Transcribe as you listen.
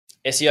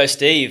SEO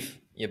Steve,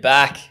 you're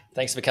back.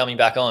 Thanks for coming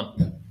back on.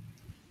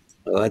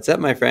 Well, what's up,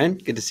 my friend?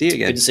 Good to see you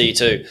again. Good to see you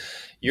too.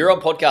 You're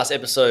on podcast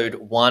episode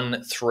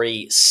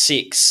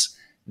 136.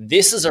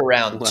 This is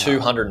around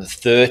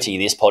 230,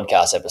 this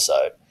podcast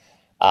episode.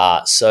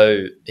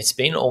 So it's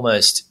been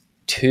almost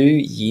 2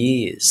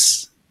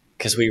 years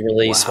because we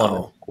released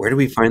one. Where do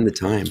we find the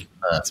time?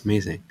 That's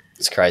amazing.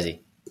 It's crazy.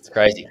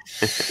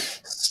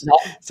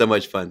 So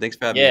much fun. Thanks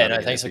for having me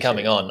on. Thanks for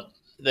coming on.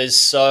 There's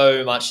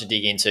so much to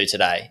dig into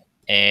today.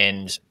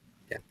 And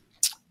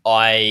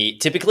I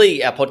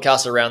typically, our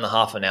podcasts are around the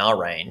half an hour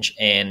range,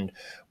 and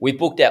we've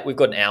got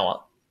an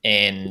hour.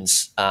 And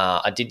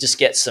I did just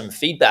get some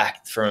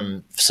feedback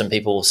from some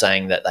people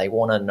saying that they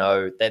want to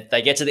know that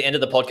they get to the end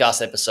of the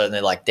podcast episode and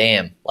they're like,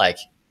 damn,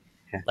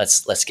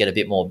 let's get a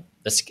bit more.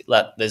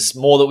 There's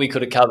more that we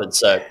could have covered.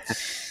 So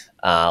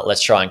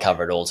let's try and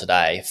cover it all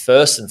today.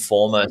 First and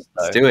foremost,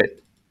 let's do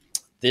it.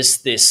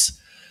 This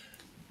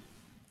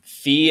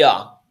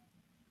fear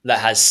that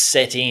has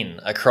set in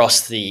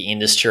across the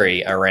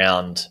industry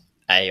around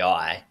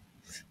AI,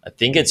 I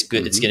think it's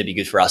good. Mm-hmm. It's going to be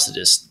good for us to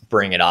just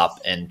bring it up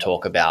and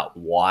talk about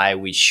why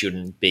we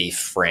shouldn't be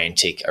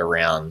frantic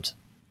around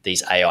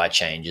these AI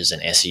changes in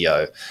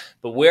SEO.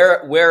 But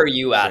where are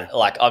you at?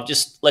 Sure.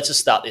 Let's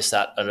just start this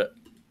at a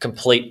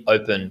complete,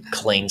 open,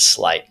 clean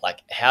slate.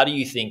 How do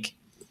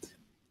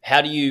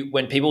you,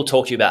 when people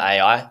talk to you about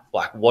AI,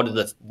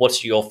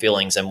 what's your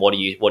feelings and what are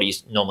you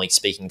normally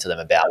speaking to them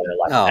about?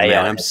 AI,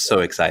 man, I'm so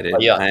excited.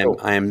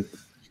 I'm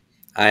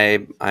kind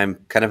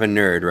of a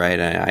nerd, right?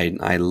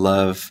 I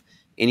love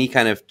any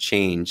kind of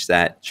change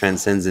that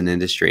transcends an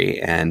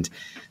industry. And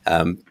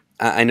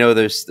I know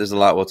there's a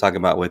lot we'll talk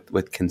about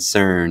with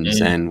concerns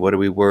and what do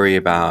we worry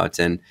about.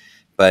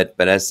 But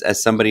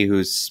as somebody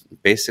who's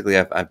basically,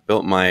 I've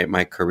built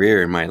my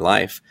career and my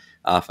life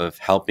off of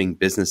helping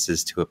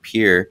businesses to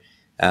appear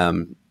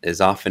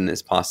as often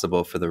as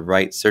possible for the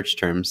right search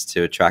terms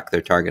to attract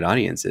their target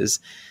audiences.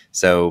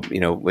 So,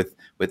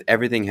 with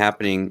everything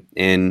happening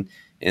in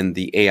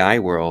the AI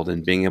world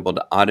and being able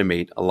to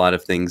automate a lot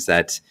of things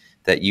that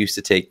used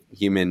to take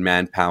human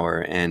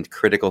manpower and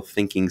critical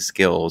thinking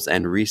skills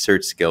and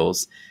research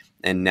skills,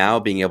 and now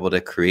being able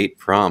to create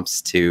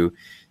prompts to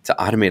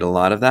automate a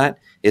lot of that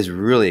is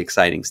really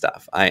exciting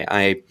stuff.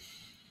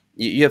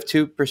 You have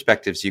two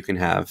perspectives you can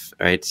have,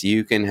 right? So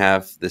you can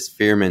have this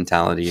fear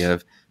mentality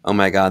of, oh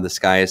my God, the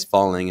sky is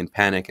falling, and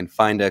panic and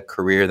find a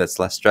career that's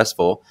less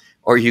stressful,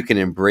 or you can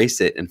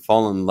embrace it and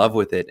fall in love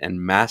with it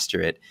and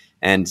master it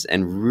and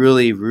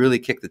really, really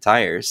kick the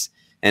tires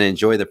and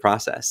enjoy the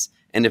process.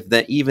 And if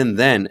that, even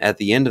then at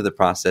the end of the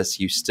process,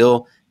 you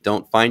still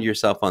don't find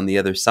yourself on the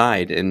other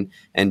side and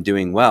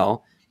doing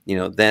well,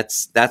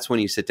 that's when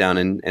you sit down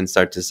and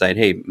start to decide,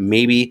 hey,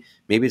 maybe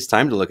it's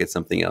time to look at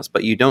something else.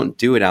 But you don't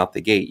do it out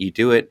the gate. You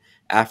do it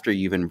after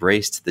you've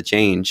embraced the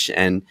change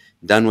and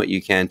done what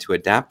you can to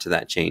adapt to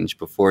that change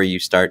before you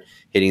start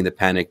hitting the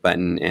panic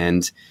button.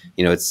 And,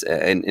 it's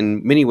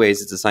in many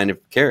ways, it's a sign of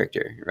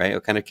character, right?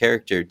 What kind of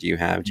character do you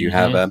have? Do you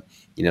have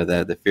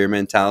the fear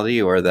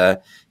mentality or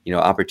the,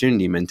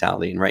 opportunity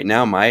mentality? And right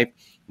now, my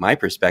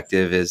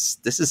perspective is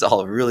this is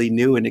all really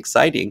new and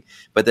exciting,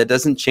 but that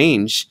doesn't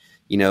change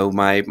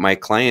my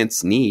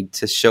clients' need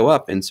to show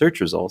up in search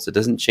results. It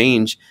doesn't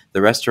change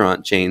the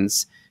restaurant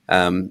chains'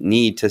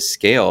 need to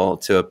scale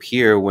to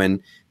appear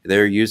when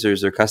their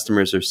users or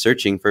customers are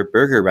searching for a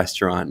burger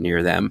restaurant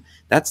near them.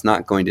 That's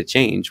not going to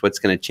change. What's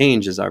going to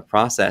change is our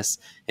process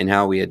and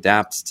how we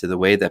adapt to the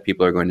way that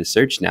people are going to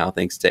search now,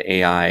 thanks to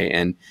AI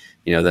and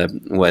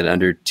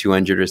under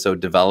 200 or so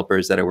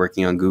developers that are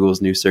working on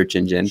Google's new search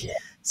engine. Yeah.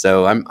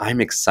 So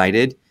I'm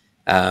excited.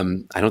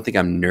 I don't think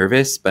I'm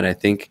nervous, but I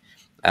think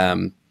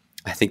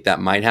that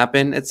might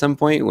happen at some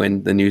point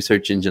when the new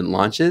search engine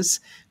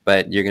launches.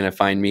 But you're going to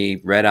find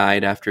me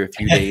red-eyed after a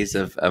few days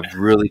of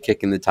really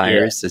kicking the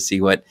tires to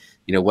see what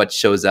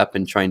shows up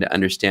and trying to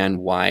understand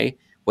why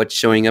what's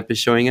showing up is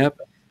showing up.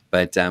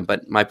 But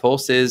my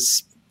pulse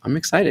is I'm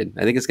excited.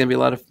 I think it's going to be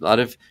a lot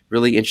of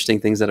really interesting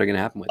things that are going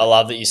to happen with it. I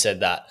love that you said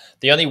that.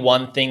 The only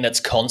one thing that's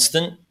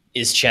constant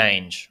is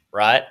change,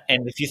 right?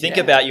 And if you think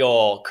about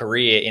your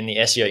career in the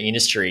SEO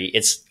industry,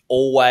 it's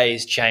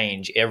always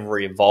change, ever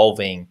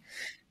evolving.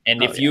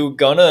 And if you're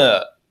going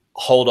to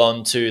hold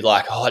on to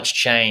it's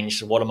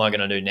changed, what am I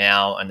going to do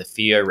now? And the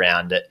fear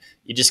around it,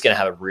 you're just going to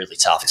have a really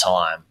tough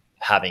time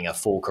having a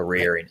full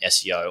career in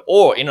SEO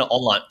or in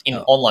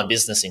online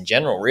business in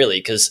general, really,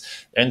 because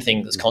the only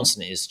thing that's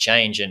constant is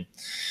change. And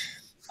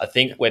I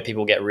think where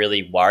people get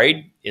really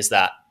worried is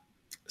that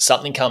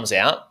something comes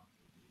out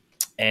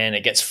and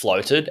it gets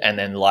floated and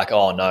then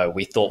oh no,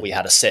 we thought we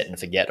had a set and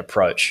forget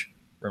approach.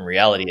 In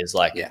reality is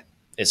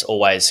it's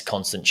always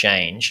constant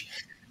change.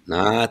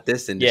 Not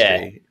this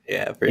industry.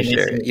 Yeah, for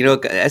sure.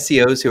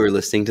 SEOs who are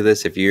listening to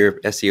this, if you're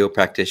an SEO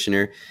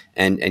practitioner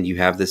and you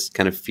have this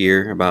kind of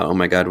fear about, oh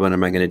my God, what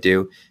am I going to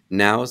do?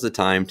 Now is the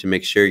time to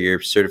make sure your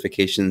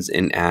certifications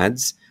in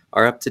ads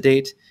are up to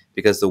date,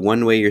 because the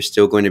one way you're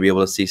still going to be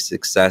able to see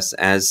success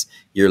as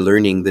you're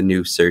learning the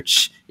new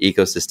search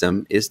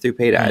ecosystem is through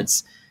paid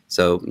ads.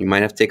 So you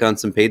might have to take on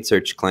some paid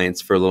search clients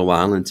for a little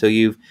while until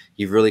you've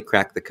really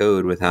cracked the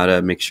code with how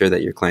to make sure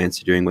that your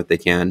clients are doing what they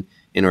can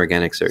in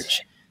organic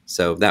search.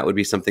 So that would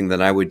be something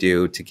that I would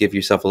do to give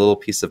yourself a little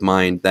peace of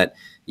mind that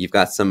you've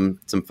got some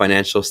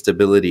financial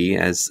stability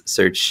as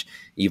search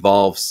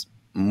evolves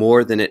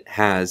more than it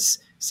has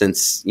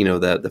since, you know,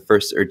 the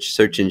first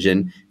search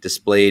engine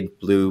displayed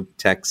blue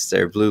text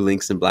or blue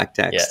links and black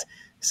text. Yeah.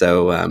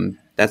 So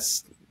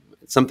that's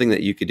something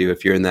that you could do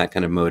if you're in that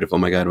kind of mode of, oh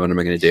my God, what am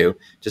I going to do?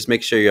 Just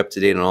make sure you're up to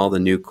date on all the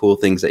new cool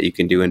things that you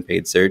can do in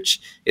paid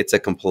search. It's a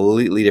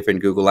completely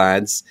different Google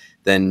Ads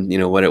than, you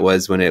know, what it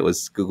was when it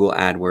was Google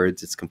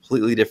AdWords. It's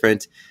completely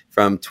different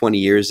from 20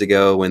 years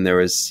ago when there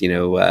was, you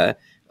know,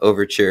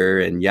 Overture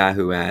and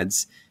Yahoo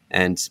ads.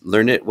 And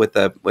learn it with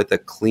a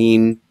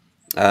clean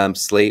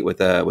slate, with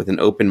an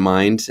open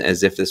mind,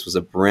 as if this was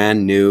a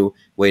brand new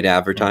way to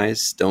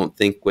advertise. Don't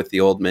think with the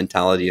old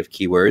mentality of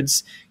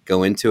keywords.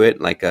 Go into it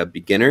like a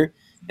beginner,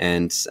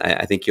 and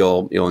I think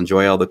you'll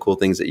enjoy all the cool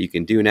things that you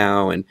can do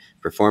now, and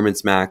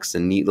Performance Max,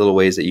 and neat little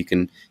ways that you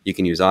can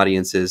use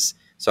audiences.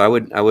 So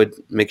I would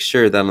make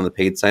sure that on the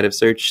paid side of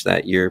search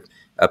that you're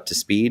up to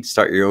speed.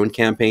 Start your own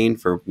campaign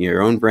for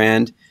your own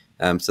brand,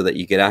 so that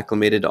you get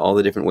acclimated to all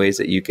the different ways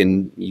that you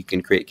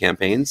can create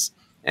campaigns,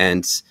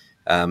 and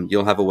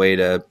you'll have a way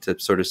to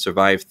sort of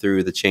survive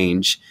through the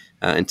change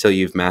until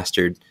you've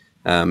mastered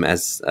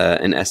as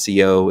an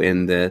SEO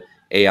in the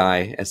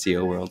AI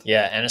SEO world.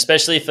 Yeah, and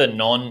especially for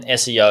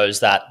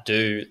non-SEOs that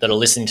are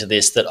listening to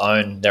this, that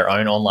own their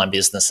own online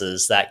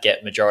businesses, that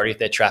get majority of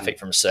their traffic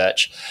from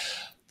search.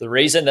 The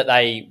reason that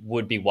they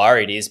would be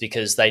worried is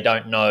because they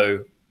don't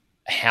know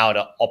how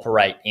to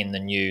operate in the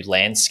new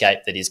landscape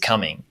that is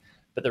coming.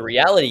 But the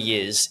reality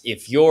is,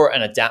 if you're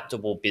an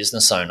adaptable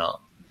business owner,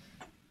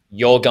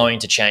 you're going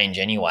to change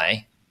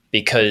anyway,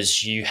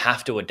 because you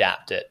have to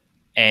adapt it.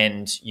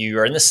 And you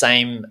are in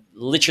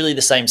literally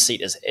the same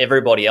seat as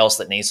everybody else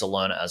that needs to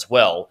learn it as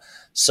well.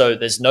 So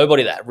there's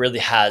nobody that really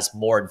has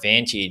more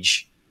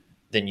advantage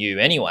than you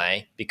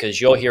anyway,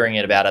 because you're hearing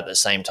it about it at the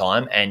same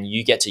time and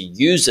you get to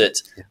use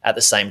it at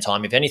the same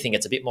time. If anything,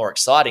 it's a bit more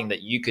exciting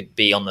that you could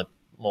be on the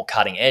more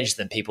cutting edge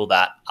than people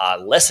that are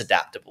less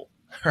adaptable,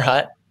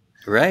 right?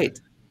 Right.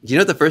 You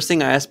know, the first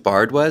thing I asked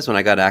Bard was, when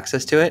I got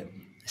access to it,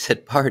 I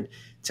said, Bard,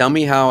 tell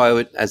me how I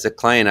would, as a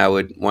client,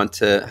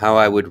 how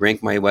I would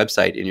rank my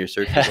website in your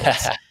search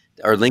results.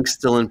 Are links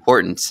still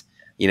important,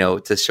 you know,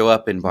 to show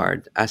up in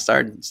Bard? I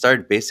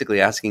started basically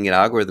asking it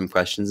algorithm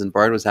questions, and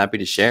Bard was happy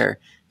to share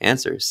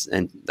answers.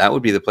 And that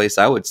would be the place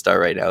I would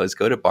start right now, is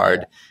go to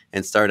Bard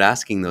and start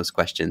asking those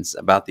questions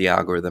about the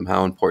algorithm,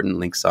 how important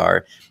links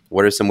are,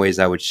 what are some ways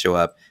I would show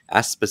up,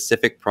 ask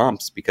specific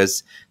prompts,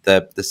 because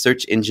the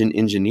search engine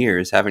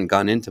engineers haven't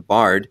gone into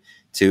Bard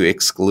to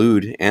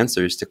exclude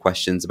answers to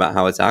questions about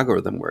how its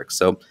algorithm works.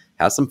 So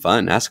have some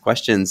fun, ask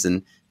questions,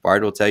 and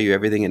Bard will tell you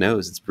everything it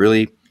knows. It's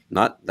really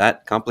not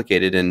that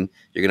complicated, and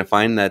you're going to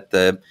find that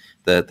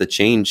the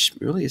change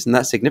really isn't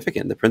that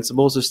significant. The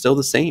principles are still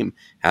the same.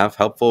 Have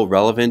helpful,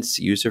 relevant,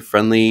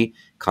 user-friendly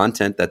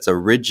content that's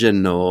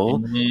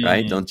original,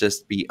 right? Don't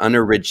just be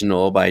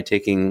unoriginal by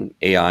taking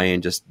AI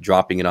and just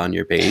dropping it on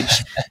your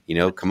page. You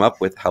know, come up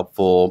with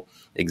helpful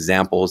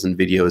examples and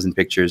videos and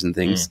pictures and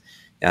things.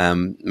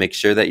 Make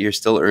sure that you're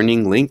still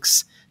earning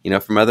links, you know,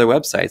 from other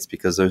websites,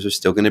 because those are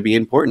still going to be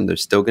important.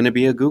 There's still going to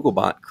be a Google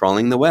bot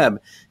crawling the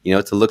web, you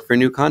know, to look for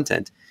new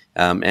content.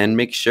 And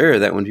make sure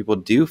that when people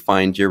do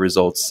find your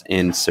results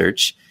in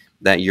search,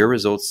 that your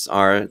results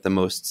are the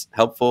most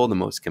helpful, the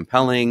most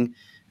compelling,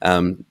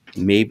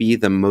 maybe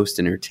the most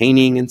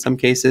entertaining in some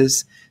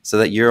cases, so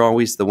that you're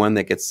always the one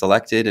that gets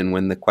selected. And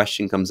when the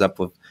question comes up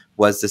with,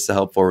 was this a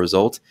helpful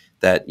result,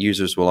 that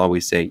users will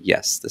always say,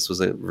 yes, this was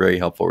a very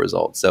helpful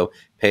result. So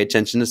pay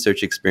attention to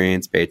search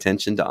experience, pay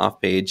attention to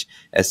off-page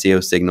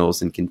SEO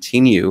signals, and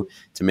continue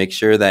to make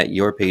sure that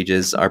your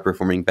pages are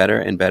performing better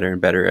and better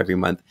and better every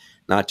month,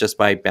 not just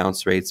by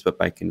bounce rates, but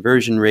by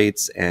conversion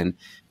rates, and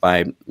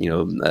by, you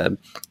know,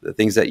 the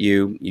things that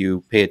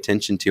you pay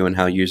attention to and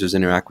how users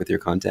interact with your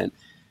content.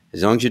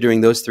 As long as you're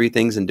doing those three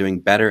things and doing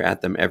better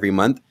at them every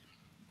month,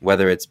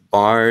 whether it's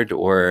Bard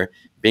or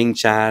Bing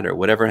Chat or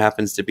whatever it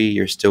happens to be,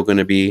 you're still going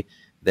to be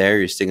there.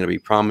 You're still going to be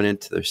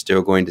prominent. They're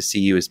still going to see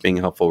you as being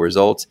a helpful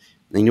result.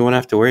 And you won't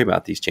have to worry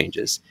about these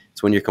changes.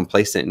 It's when you're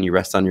complacent and you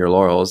rest on your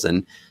laurels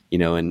and, you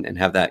know, and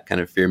have that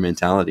kind of fear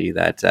mentality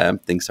that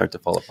things start to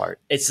fall apart.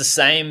 It's the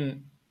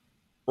same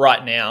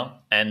right now,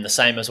 and the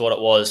same as what it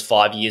was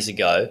 5 years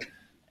ago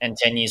and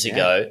 10 years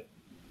ago.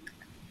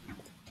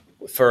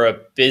 For a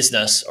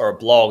business or a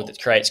blog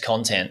that creates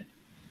content,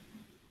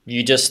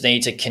 you just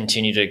need to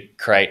continue to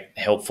create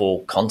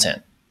helpful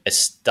content. It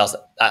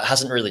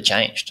hasn't really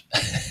changed.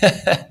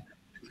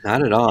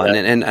 Not at all.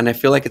 Yeah. And I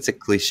feel like it's a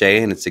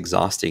cliche and it's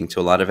exhausting to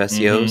a lot of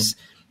SEOs.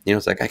 You know,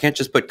 it's like, I can't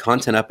just put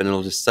content up and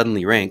it'll just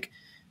suddenly rank.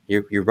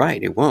 you're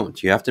right. It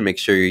won't. You have to make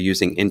sure you're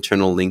using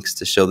internal links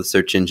to show the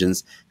search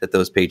engines that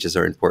those pages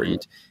are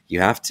important. You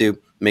have to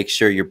make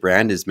sure your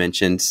brand is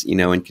mentioned,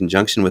 in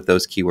conjunction with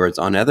those keywords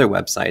on other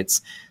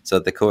websites, so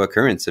that the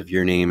co-occurrence of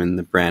your name and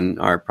the brand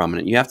are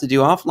prominent. You have to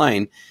do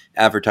offline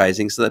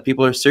advertising so that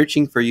people are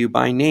searching for you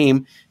by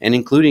name and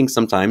including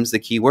sometimes the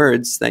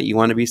keywords that you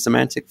want to be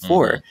semantic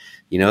for.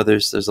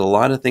 There's a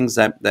lot of things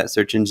that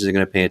search engines are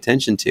going to pay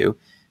attention to.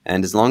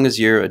 And as long as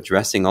you're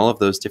addressing all of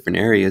those different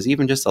areas,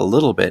 even just a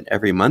little bit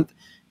every month,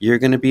 you're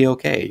going to be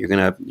okay. You're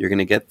going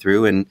to get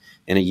through. And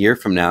in a year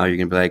from now, you're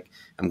going to be like,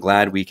 I'm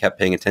glad we kept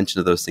paying attention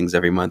to those things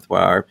every month,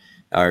 while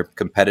our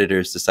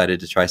competitors decided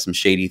to try some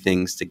shady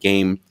things to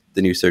game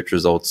the new search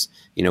results.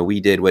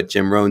 We did what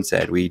Jim Rohn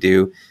said. We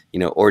do,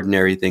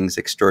 ordinary things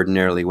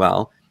extraordinarily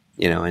well,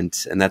 and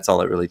that's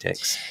all it really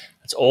takes.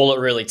 That's all it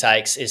really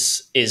takes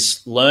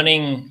is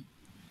learning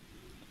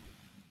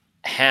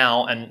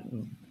how,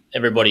 and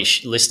everybody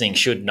listening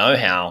should know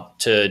how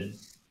to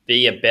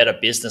be a better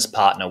business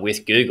partner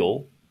with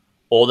Google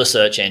or the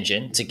search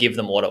engine, to give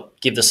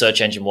the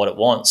search engine what it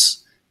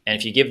wants. And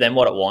if you give them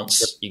what it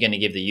wants, you're going to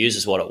give the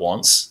users what it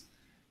wants,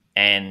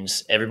 and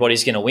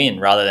everybody's going to win,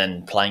 rather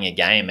than playing a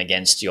game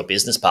against your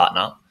business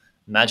partner.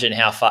 Imagine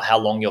how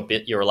long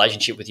your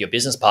relationship with your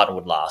business partner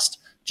would last.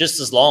 Just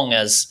as long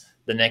as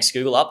the next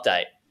Google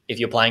update, if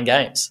you're playing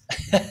games.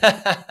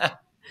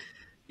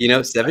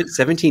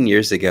 17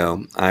 years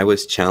ago, I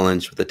was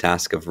challenged with the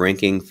task of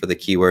ranking for the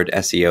keyword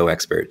SEO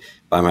expert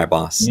by my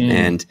boss.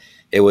 And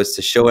it was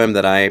to show him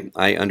that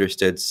I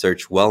understood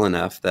search well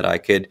enough that I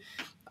could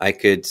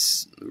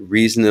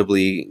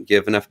reasonably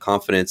give enough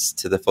confidence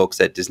to the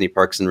folks at Disney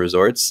Parks and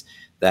Resorts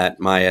that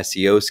my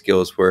SEO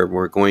skills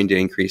were going to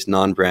increase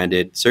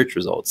non-branded search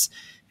results.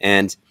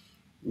 And,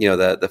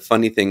 the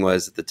funny thing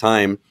was, at the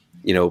time,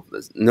 no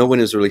one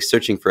was really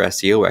searching for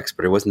SEO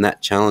expert. It wasn't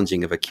that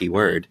challenging of a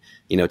keyword,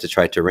 to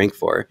try to rank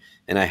for.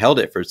 And I held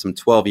it for some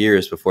 12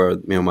 years before,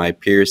 my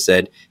peers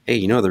said,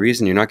 hey, the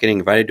reason you're not getting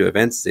invited to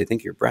events is they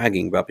think you're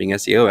bragging about being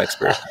SEO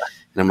expert.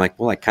 And I'm like,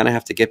 well, I kind of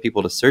have to get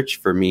people to search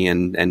for me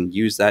and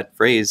use that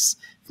phrase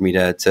for me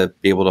to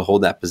be able to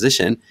hold that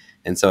position.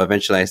 And so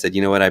eventually I said,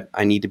 you know what,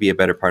 I need to be a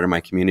better part of my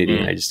community.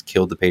 And I just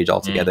killed the page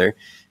altogether.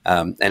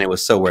 And it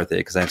was so worth it,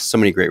 because I have so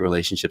many great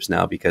relationships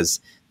now, because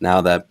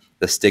now the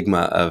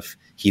stigma of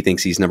he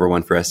thinks he's number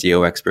one for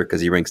SEO expert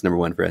because he ranks number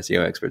one for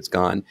SEO expert's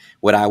gone.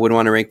 What I would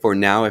want to rank for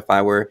now, if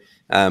I were,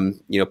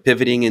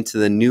 pivoting into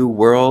the new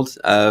world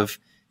of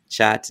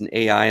chat and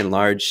AI and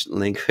large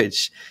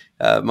language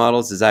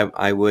models, is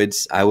I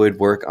would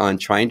work on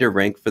trying to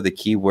rank for the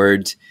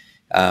keyword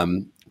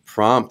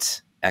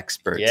prompt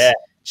expert. Yeah.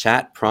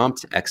 Chat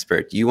prompt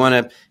expert. You want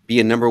to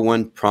be a number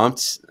one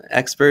prompt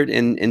expert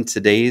in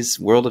today's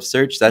world of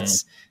search?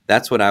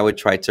 That's what I would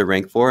try to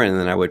rank for. And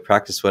then I would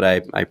practice what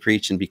I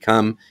preach and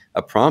become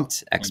a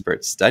prompt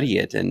expert, study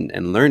it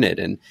and learn it,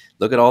 and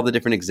look at all the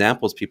different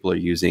examples people are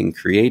using,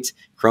 create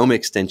Chrome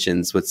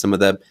extensions with some of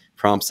the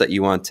prompts that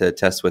you want to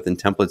test with and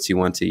templates you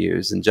want to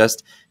use, and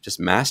just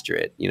master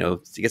it,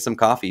 to get some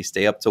coffee,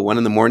 stay up till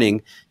 1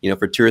 a.m,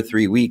 for 2 or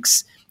 3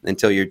 weeks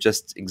until you're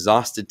just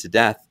exhausted to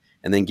death,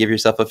 and then give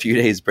yourself a few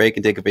days break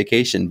and take a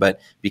vacation, but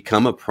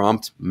become a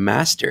prompt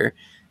master.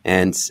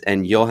 And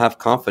you'll have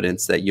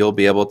confidence that you'll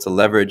be able to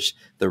leverage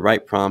the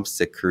right prompts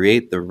to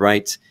create the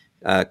right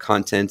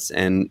content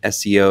and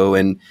SEO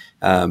and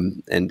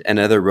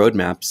other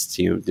roadmaps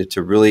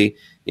to really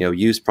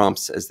use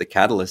prompts as the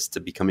catalyst to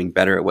becoming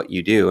better at what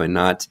you do, and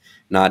not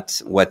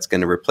what's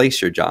going to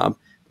replace your job,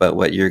 but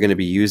what you're going to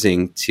be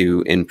using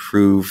to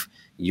improve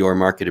your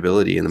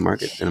marketability in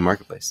the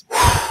marketplace.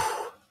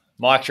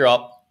 Mic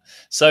drop.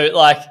 So,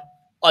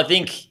 I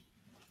think,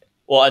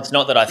 well, it's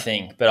not that I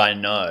think, but I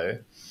know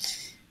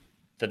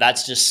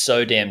that's just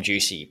so damn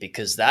juicy,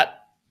 because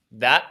that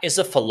is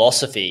a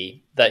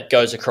philosophy that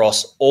goes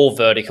across all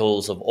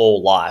verticals of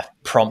all life,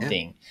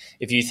 prompting. Yeah.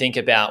 If you think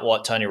about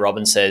what Tony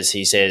Robbins says,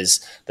 he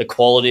says, the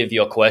quality of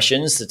your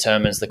questions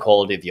determines the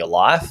quality of your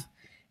life.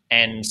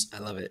 And I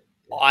love it.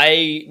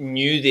 I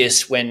knew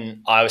this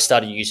when I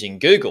started using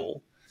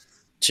Google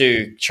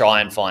to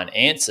try and find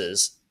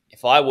answers.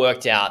 If I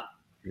worked out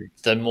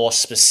the more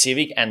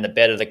specific and the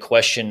better the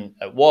question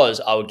it was,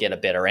 I would get a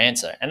better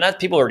answer. And that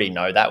people already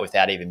know that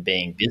without even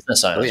being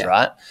business owners,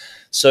 right?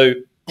 So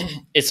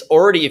it's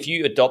already, if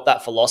you adopt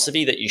that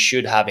philosophy that you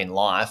should have in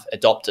life,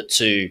 adopt it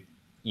to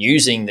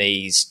using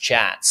these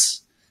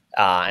chats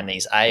and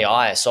these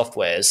AI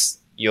softwares,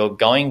 you're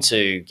going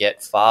to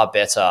get far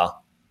better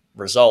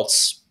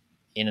results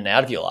in and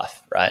out of your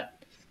life, right?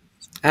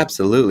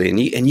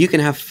 Absolutely. And you can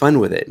have fun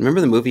with it.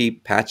 Remember the movie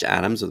Patch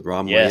Adams with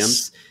Robin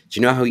Williams? Do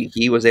you know how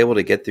he was able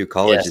to get through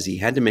college? Is he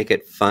had to make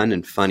it fun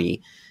and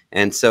funny.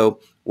 And so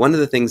one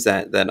of the things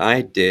that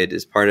I did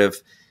is part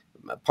of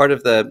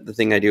the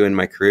thing I do in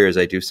my career is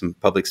I do some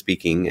public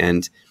speaking,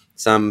 and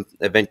some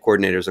event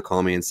coordinators will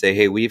call me and say,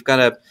 hey, we've got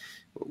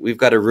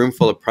a room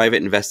full of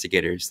private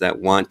investigators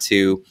that want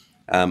to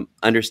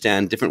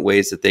understand different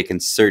ways that they can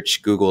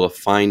search Google to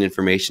find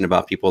information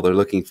about people they're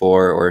looking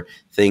for, or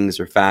things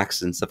or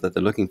facts and stuff that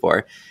they're looking for.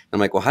 And I'm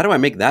like, well, how do I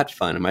make that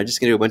fun? Am I just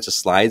going to do a bunch of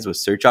slides with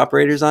search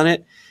operators on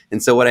it?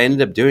 And so what I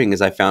ended up doing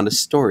is I found a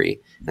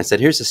story. I said,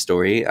 here's a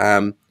story.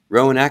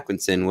 Rowan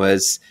Atkinson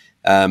was,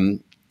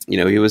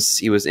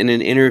 he was in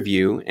an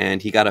interview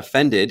and he got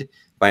offended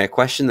by a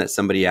question that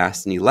somebody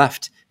asked, and he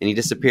left and he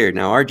disappeared.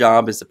 Now, our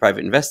job as the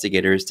private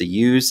investigator is to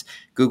use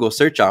Google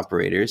search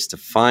operators to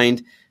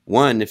find,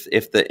 one,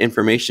 if the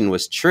information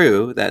was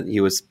true that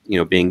he was,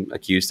 being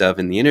accused of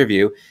in the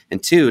interview,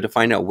 and two, to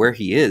find out where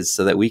he is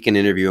so that we can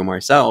interview him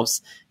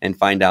ourselves and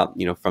find out,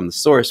 from the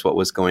source what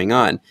was going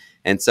on.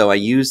 And so I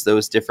used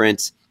those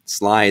different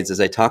slides as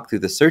I talked through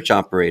the search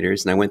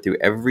operators, and I went through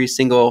every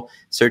single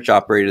search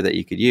operator that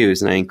you could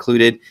use, and I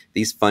included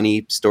these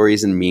funny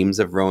stories and memes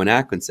of Rowan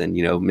Atkinson,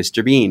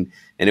 Mr. Bean,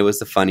 and it was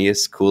the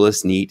funniest,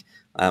 coolest, neat,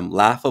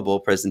 laughable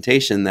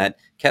presentation that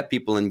kept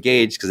people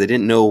engaged because they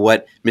didn't know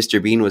what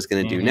Mr. Bean was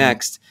going to do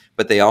next,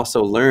 but they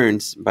also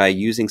learned by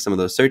using some of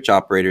those search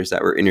operators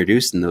that were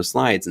introduced in those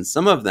slides, and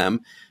some of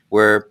them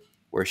were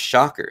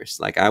shockers.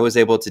 Like I was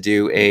able to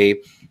do an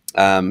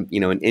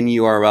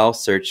in-URL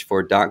search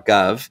for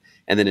 .gov,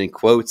 and then in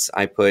quotes,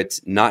 I put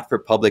not for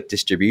public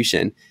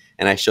distribution,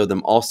 and I showed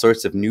them all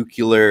sorts of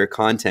nuclear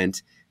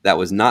content that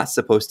was not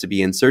supposed to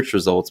be in search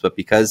results, but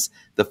because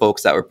the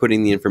folks that were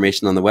putting the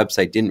information on the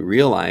website didn't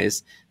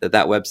realize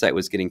that website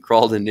was getting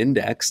crawled and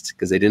indexed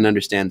because they didn't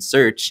understand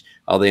search,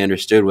 all they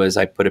understood was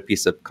I put a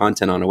piece of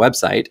content on a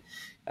website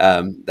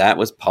that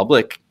was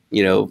public,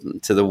 to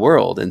the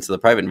world. And so the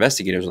private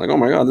investigators were like, oh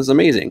my God, this is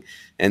amazing.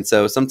 And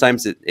so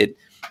sometimes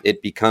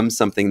it becomes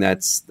something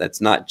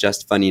that's not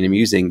just funny and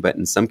amusing, but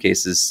in some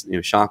cases,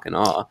 shock and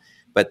awe.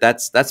 But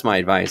that's my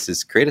advice: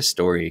 is create a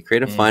story,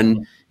 create a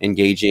fun,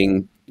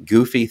 engaging,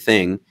 goofy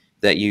thing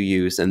that you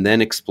use, and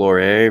then explore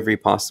every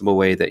possible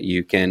way that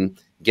you can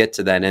get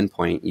to that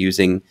endpoint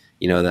using,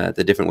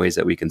 the different ways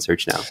that we can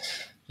search now.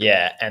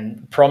 Yeah,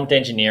 and prompt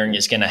engineering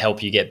is going to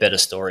help you get better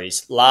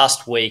stories.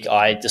 Last week,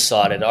 I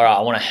decided, all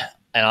right,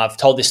 and I've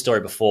told this story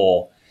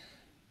before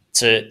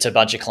to a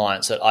bunch of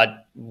clients, that I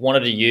wanted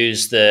to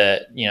use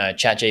the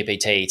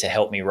ChatGPT to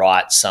help me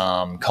write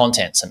some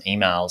content, some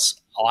emails.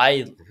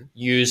 I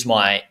use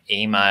my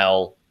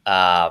email,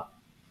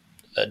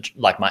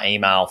 like my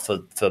email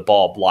for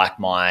Bob, like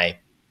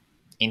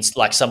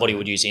like somebody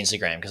would use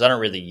Instagram, because I don't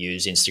really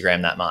use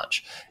Instagram that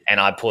much. And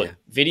I put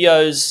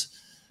videos,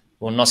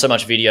 well, not so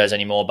much videos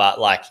anymore, but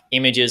like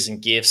images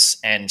and GIFs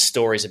and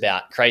stories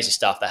about crazy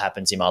stuff that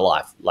happens in my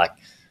life, like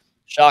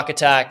shark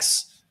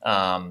attacks,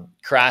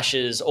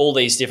 crashes, all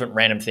these different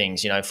random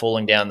things,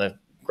 falling down the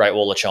Great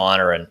Wall of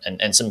China,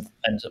 and some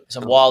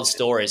wild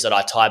stories that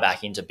I tie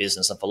back into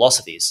business and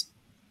philosophies.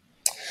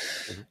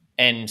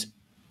 And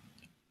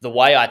the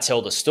way I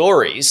tell the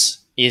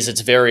stories is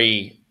it's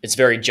very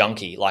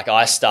junky. Like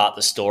I start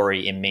the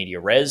story in media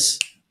res,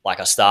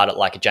 like I start it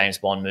like a James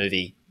Bond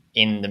movie,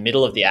 in the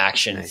middle of the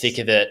action, nice. Thick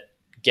of it,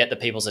 get the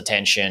people's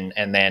attention,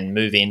 and then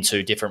move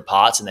into different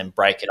parts and then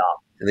break it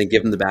up. And then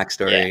give them the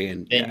backstory.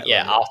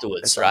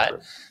 Afterwards, right?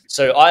 Awesome.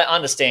 So I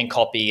understand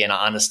copy and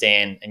I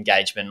understand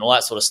engagement and all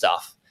that sort of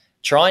stuff.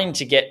 Trying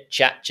to get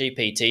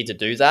ChatGPT to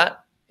do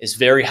that is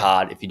very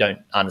hard if you don't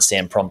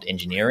understand prompt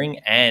engineering,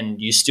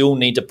 and you still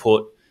need to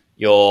put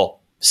your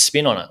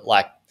spin on it.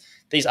 Like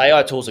these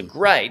AI tools are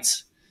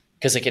great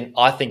because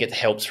I think it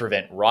helps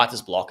prevent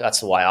writer's block. That's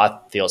the way I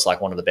feel. It's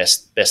like one of the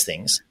best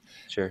things.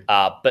 Sure.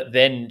 But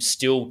then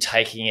still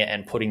taking it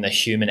and putting the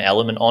human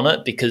element on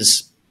it,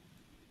 because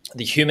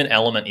the human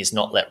element is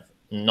not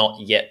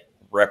yet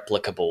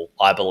replicable,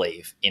 I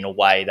believe, in a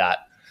way that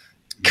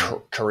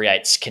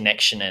creates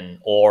connection and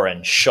awe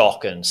and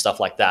shock and stuff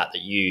like that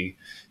you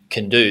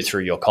can do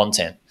through your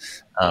content.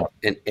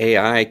 And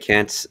AI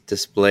can't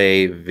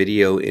display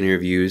video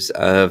interviews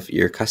of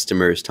your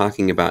customers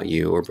talking about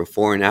you, or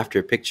before and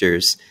after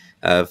pictures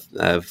of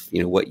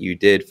what you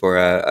did for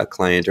a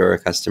client or a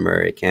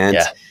customer. It can't.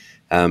 Yeah.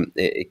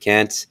 It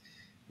can't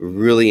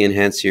really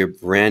enhance your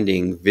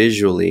branding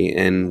visually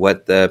and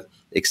what the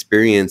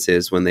experience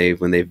is when they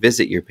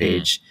visit your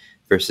page,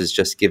 versus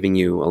just giving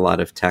you a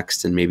lot of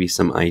text and maybe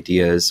some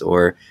ideas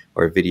or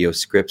video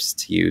scripts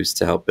to use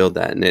to help build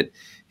that. And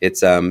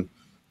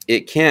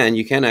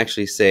you can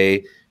actually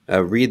say,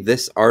 read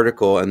this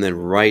article and then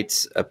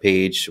write a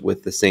page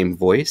with the same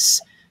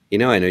voice. I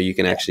know you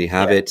can actually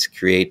have it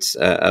create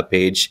a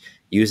page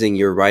using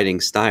your writing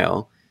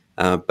style.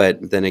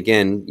 But then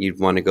again, you'd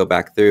want to go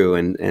back through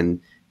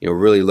and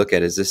really look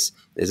at, is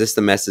this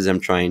the message I'm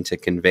trying to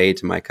convey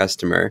to my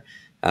customer?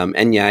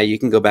 You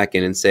can go back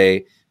in and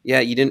say,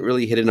 you didn't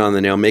really hit it on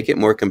the nail. Make it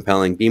more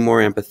compelling, be more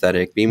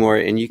empathetic,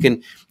 and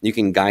you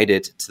can guide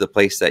it to the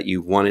place that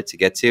you want it to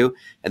get to.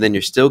 And then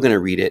you're still going to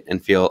read it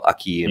and feel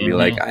ucky and be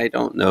like, I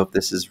don't know if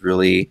this is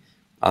really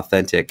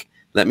authentic.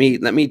 Let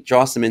me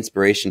draw some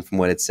inspiration from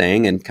what it's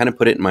saying and kind of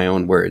put it in my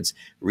own words.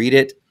 Read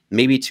it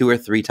maybe 2 or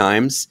 3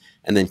 times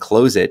and then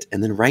close it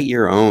and then write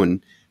your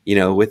own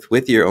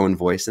with your own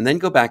voice, and then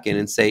go back in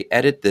and say,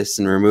 edit this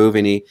and remove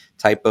any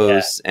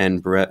typos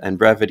and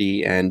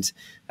brevity and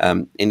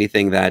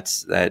anything that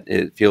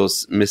it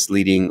feels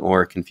misleading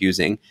or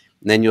confusing.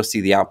 And then you'll see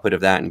the output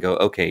of that and go,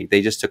 okay,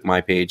 they just took my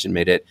page and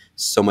made it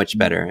so much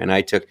better. And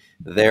I took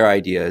their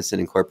ideas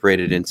and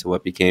incorporated it into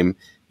what became,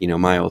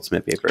 my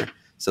ultimate paper.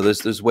 So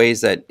there's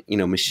ways that,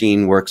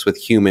 machine works with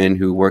human,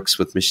 who works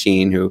with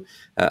machine, who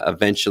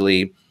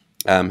eventually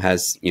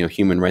has,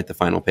 human write the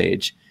final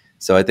page.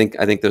 So I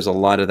think there's a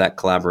lot of that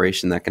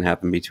collaboration that can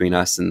happen between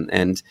us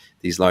and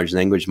these large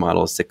language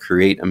models to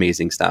create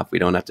amazing stuff. We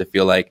don't have to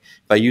feel like,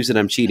 if I use it,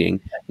 I'm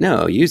cheating.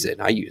 No, use it.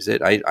 I use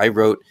it. I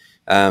wrote,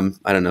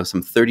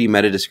 some 30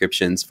 meta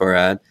descriptions for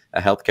a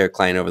healthcare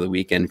client over the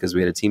weekend because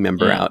we had a team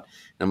member out.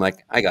 And I'm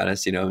like, I got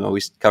us, I'm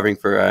always covering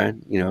for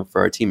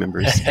our team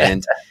members.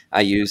 And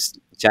I used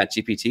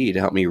ChatGPT to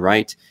help me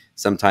write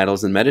some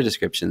titles and meta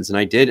descriptions. And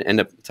I did end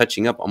up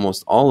touching up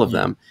almost all of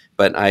them,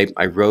 but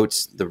I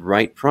wrote the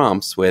right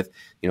prompts with,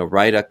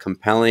 write a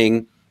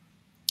convincing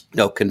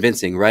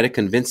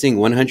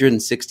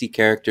 160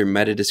 character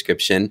meta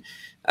description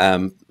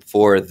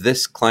for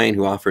this client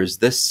who offers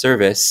this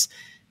service.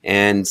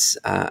 And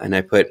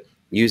I put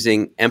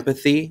using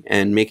empathy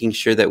and making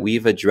sure that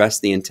we've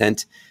addressed the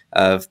intent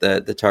of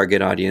the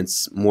target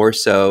audience more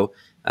so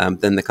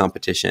than the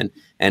competition.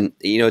 And,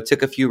 it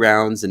took a few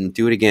rounds and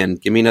do it again.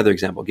 Give me another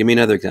example. Give me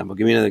another example.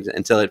 Give me another example,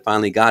 until it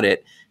finally got it.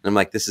 And I'm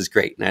like, this is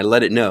great. And I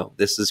let it know,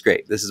 this is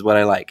great. This is what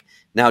I like.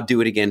 Now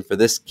do it again for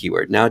this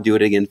keyword. Now do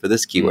it again for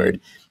this keyword.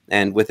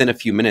 And within a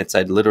few minutes,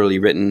 I'd literally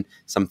written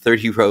some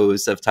 30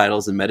 rows of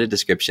titles and meta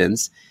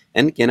descriptions.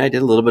 And again, I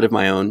did a little bit of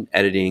my own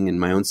editing and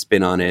my own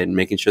spin on it and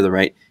making sure the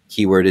right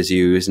keyword is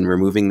used and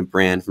removing the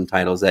brand from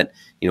titles that,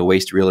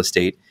 waste real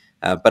estate.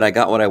 But I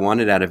got what I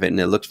wanted out of it and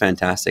it looked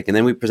fantastic. And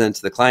then we present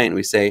to the client and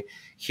we say,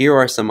 here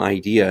are some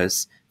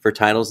ideas for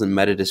titles and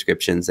meta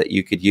descriptions that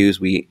you could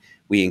use. We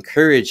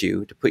encourage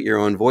you to put your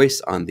own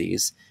voice on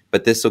these,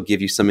 but this will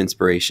give you some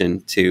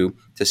inspiration to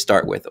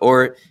start with.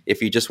 Or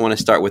if you just want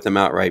to start with them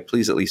outright,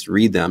 please at least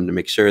read them to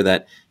make sure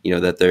that,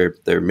 that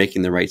they're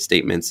making the right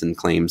statements and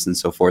claims and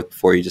so forth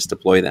before you just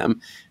deploy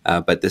them.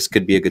 But this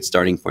could be a good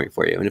starting point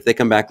for you. And if they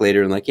come back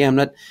later and like, I'm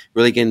not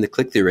really getting the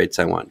click-through rates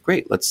I want,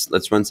 great,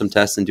 let's run some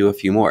tests and do a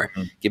few more.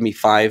 Give me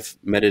 5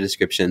 meta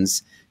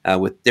descriptions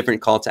with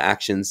different call to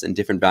actions and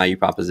different value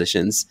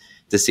propositions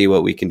to see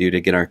what we can do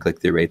to get our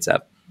click-through rates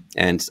up.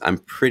 And I'm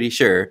pretty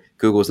sure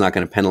Google's not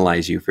going to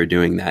penalize you for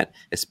doing that,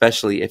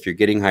 especially if you're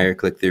getting higher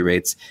click-through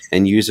rates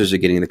and users are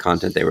getting the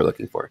content they were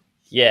looking for.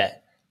 Yeah.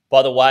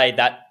 By the way,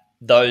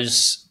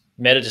 those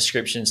meta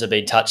descriptions have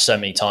been touched so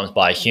many times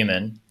by a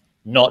human,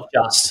 not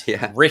just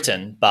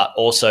written, but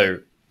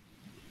also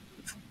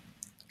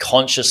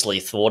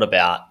consciously thought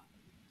about,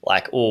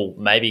 like, oh,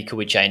 maybe could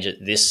we change it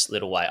this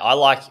little way? I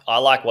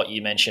like what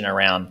you mentioned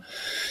around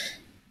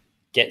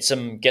get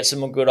some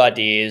good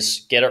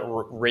ideas, get it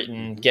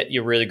written, get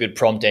your really good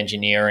prompt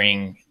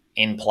engineering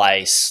in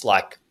place.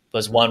 Like,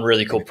 there's one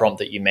really cool prompt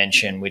that you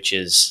mentioned, which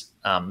is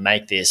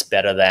make this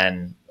better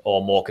than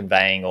or more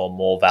conveying or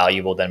more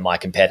valuable than my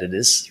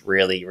competitors.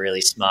 Really, really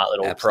smart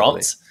little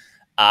prompts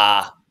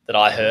that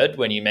I heard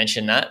when you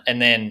mentioned that.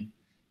 And then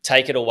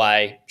take it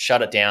away,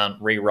 shut it down,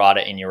 rewrite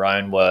it in your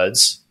own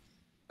words.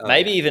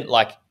 Maybe even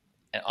like,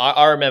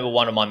 I remember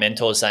one of my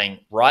mentors saying,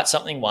 write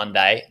something one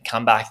day,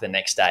 come back the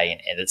next day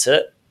and edit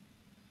it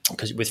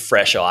because with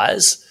fresh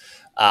eyes.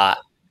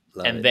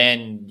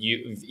 Then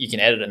you can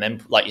edit it and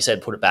then, like you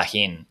said, put it back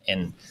in.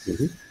 And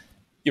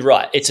you're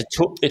right. It's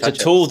a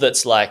tool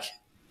that's like,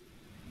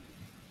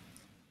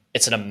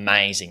 it's an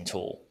amazing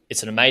tool.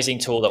 It's an amazing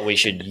tool that we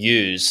should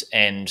use.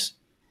 And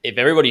if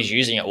everybody's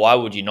using it, why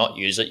would you not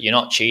use it? You're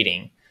not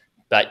cheating,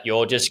 but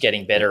you're just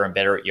getting better and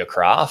better at your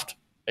craft.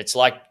 It's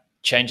like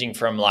changing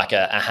from like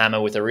a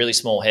hammer with a really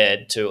small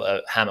head to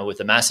a hammer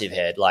with a massive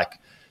head. Like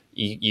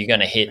you're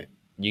going to hit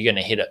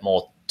it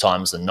more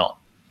times than not.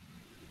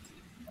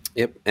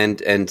 Yep.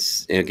 And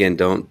again,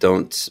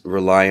 don't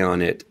rely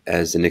on it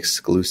as an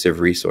exclusive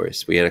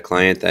resource. We had a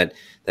client that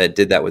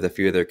did that with a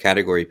few of their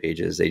category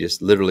pages. They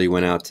just literally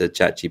went out to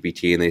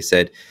ChatGPT and they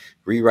said,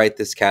 rewrite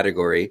this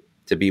category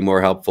to be more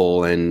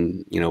helpful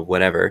and,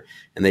 whatever.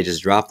 And they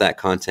just dropped that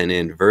content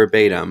in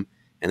verbatim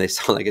and they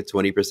saw like a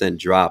 20%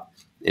 drop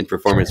in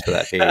performance for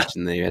that page.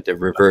 And they had to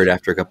revert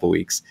after a couple of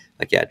weeks.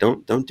 Like,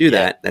 don't do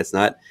that. That's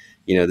not,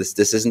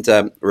 this isn't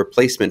a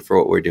replacement for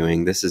what we're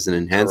doing. This is an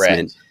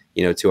enhancement,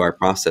 to our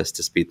process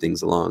to speed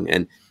things along.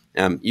 And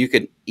you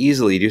could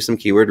easily do some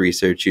keyword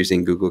research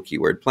using Google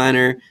Keyword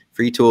Planner,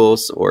 free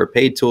tools or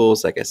paid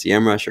tools like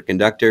SEMrush or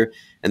Conductor,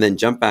 and then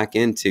jump back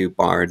into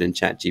Bard and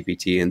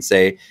ChatGPT and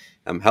say,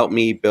 help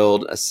me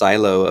build a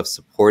silo of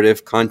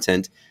supportive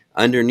content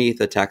underneath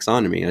a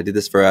taxonomy. I did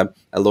this for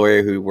a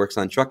lawyer who works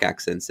on truck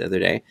accidents the other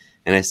day.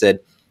 And I said,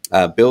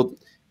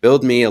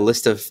 build me a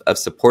list of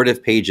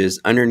supportive pages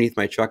underneath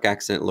my truck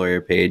accident lawyer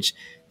page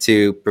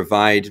to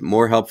provide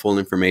more helpful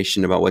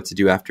information about what to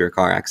do after a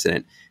car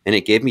accident. And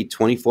it gave me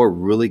 24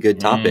 really good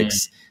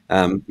topics,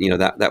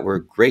 that were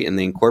great. And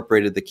they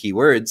incorporated the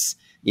keywords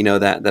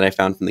that I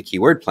found from the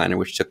keyword planner,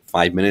 which took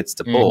 5 minutes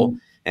to pull.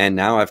 And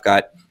now I've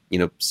got,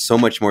 so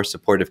much more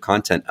supportive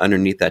content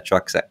underneath that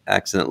truck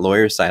accident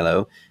lawyer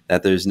silo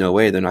that there's no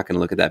way they're not going to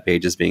look at that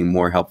page as being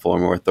more helpful or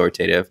more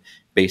authoritative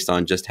based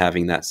on just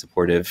having that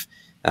supportive,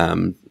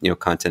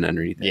 content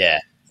underneath it. Yeah.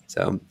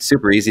 So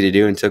super easy to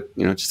do and took,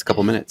 just a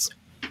couple minutes.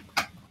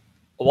 I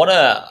want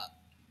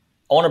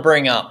to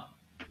bring up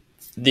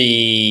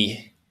the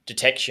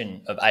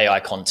detection of AI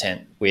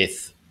content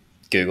with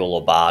Google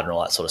or Bard and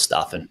all that sort of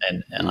stuff. And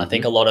I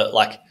think a lot of,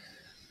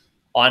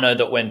 I know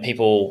that when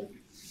people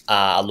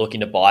are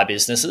looking to buy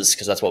businesses,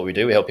 because that's what we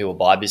do, we help people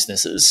buy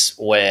businesses,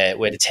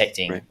 we're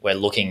detecting, right. We're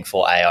looking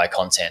for AI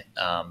content.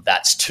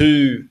 That's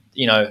too,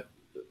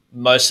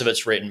 most of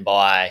it's written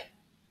by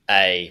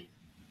a,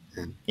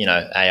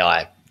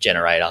 AI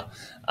generator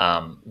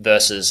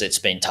versus it's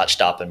been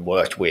touched up and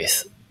worked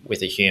with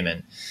a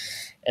human.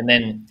 And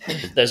then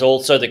there's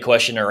also the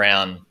question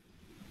around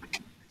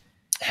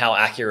how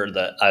accurate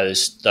are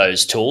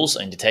those tools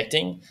in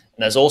detecting. And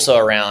there's also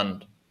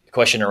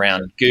question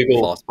around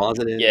Google. False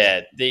positives.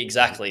 Yeah,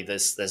 exactly.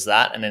 There's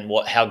that. And then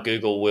how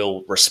Google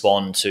will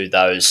respond to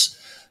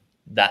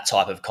that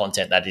type of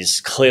content that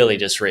is clearly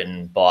just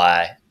written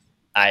by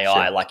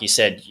AI. Sure. Like you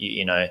said,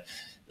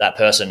 that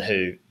person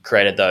who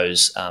created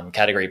those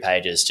category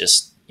pages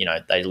just,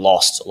 they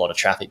lost a lot of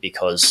traffic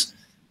because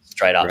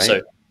straight up. Right.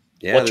 So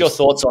what's your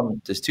thoughts on...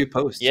 There's 2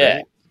 posts,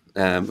 yeah.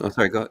 Right?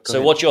 Sorry, go So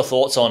ahead. What's your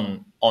thoughts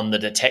on the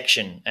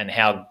detection and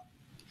how...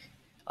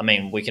 I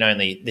mean, we can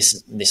only...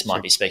 This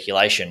might be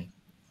speculation.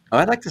 Oh,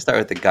 I'd like to start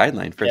with the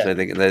guideline first. Yeah. I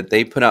think that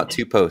they put out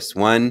 2 posts.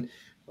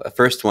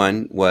 First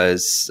one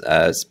was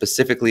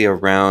specifically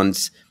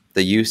around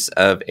the use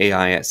of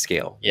AI at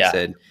scale. Yeah. They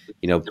said,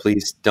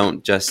 please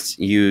don't just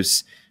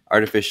use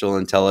artificial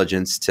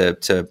intelligence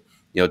to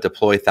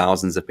deploy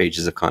thousands of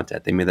pages of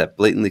content. They made that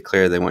blatantly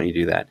clear. They want you to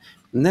do that.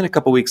 And then a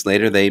couple weeks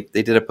later, they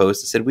did a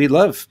post that said, we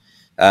love,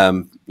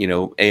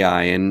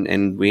 AI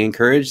and we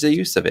encourage the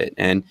use of it.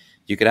 And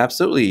you could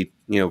absolutely,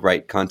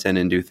 write content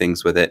and do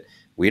things with it.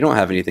 We don't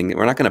have anything.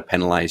 We're not going to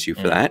penalize you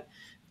for that.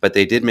 But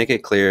they did make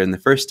it clear in the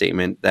first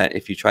statement that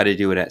if you try to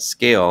do it at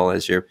scale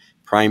as your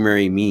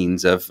primary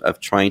means of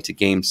trying to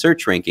game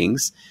search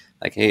rankings,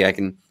 like, hey, I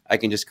can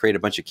just create a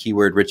bunch of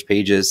keyword-rich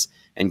pages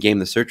and game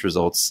the search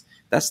results.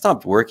 That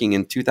stopped working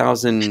in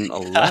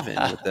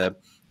 2011 with the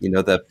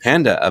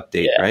Panda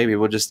update, right?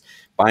 People just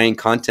buying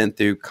content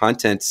through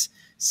content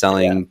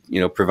selling,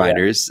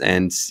 providers,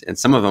 and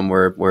some of them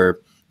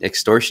were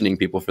extortioning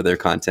people for their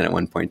content at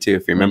one point too,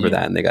 if you remember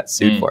that, and they got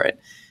sued for it.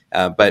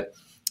 But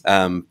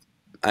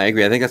I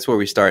agree. I think that's where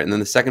we start. And then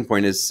the second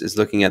point is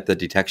looking at the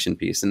detection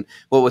piece. And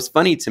what was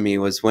funny to me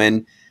was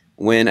when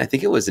I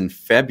think it was in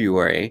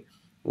February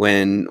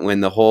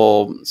when the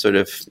whole sort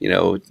of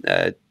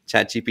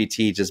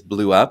ChatGPT just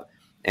blew up,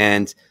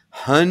 and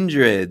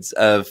hundreds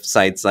of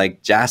sites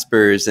like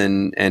Jaspers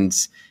and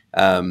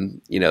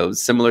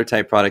similar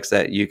type products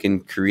that you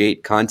can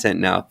create content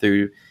now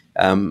through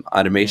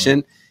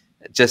automation,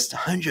 just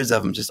hundreds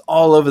of them just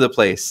all over the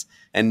place.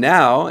 And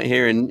now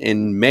here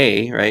in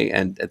May, right,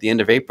 and at the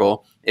end of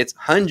April, it's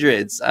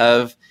hundreds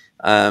of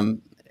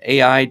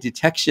AI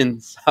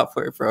detection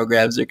software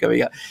programs are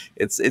coming out.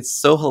 It's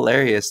so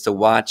hilarious to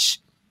watch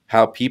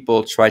how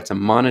people try to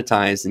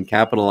monetize and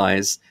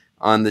capitalize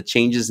on the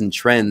changes and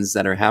trends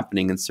that are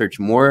happening in search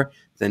more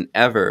than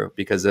ever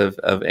because of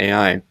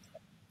AI.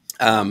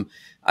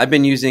 I've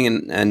been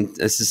using, and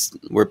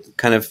we're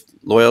kind of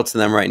loyal to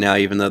them right now,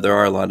 even though there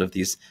are a lot of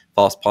these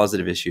false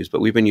positive issues,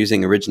 but we've been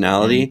using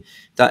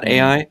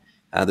originality.ai.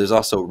 There's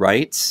also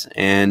Write,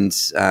 and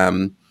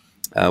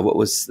what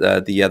was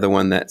the other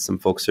one that some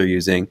folks are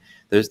using?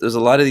 There's a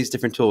lot of these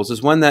different tools.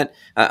 There's one that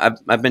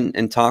I've been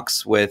in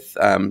talks with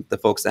the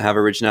folks that have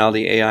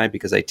Originality AI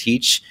because I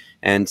teach,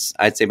 and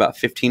I'd say about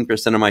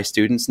 15% of my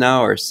students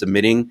now are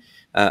submitting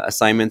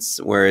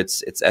assignments where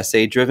it's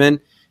essay driven.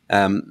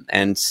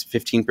 And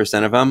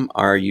 15% of them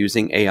are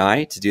using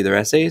AI to do their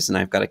essays, and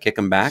I've got to kick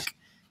them back.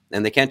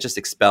 And they can't just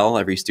expel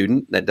every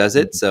student that does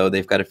it, so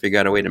they've got to figure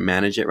out a way to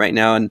manage it right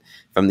now, and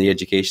from the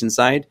education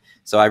side.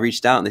 So I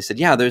reached out, and they said,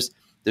 yeah, there's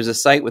a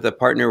site with a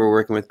partner we're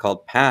working with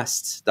called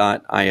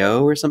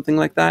Past.io or something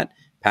like that.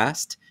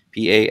 Past,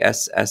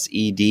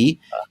 P-A-S-S-E-D.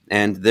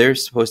 And they're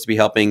supposed to be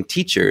helping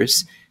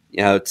teachers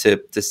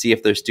to see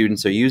if their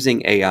students are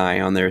using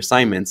AI on their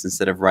assignments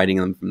instead of writing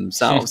them from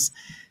themselves.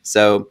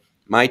 So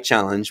my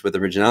challenge with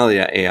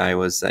Originality.ai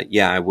was that,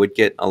 I would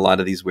get a lot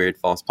of these weird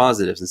false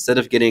positives. Instead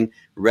of getting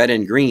red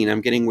and green,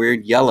 I'm getting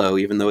weird yellow,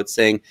 even though it's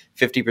saying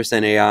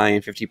 50% AI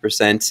and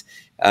 50%,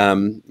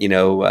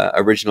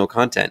 original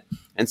content.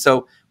 And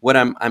so what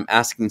I'm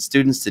asking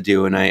students to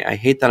do, and I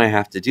hate that I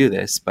have to do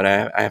this, but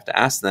I have to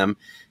ask them,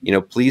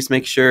 please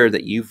make sure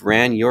that you've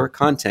ran your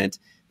content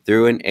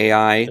through an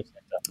AI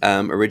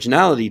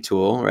originality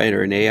tool, right,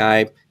 or an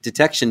AI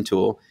detection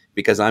tool,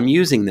 because I'm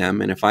using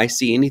them. And if I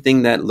see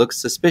anything that looks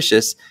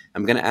suspicious,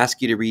 I'm going to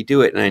ask you to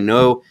redo it. And I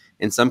know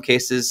in some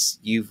cases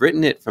you've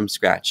written it from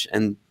scratch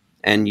and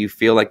you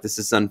feel like this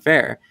is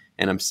unfair.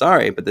 And I'm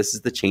sorry, but this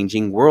is the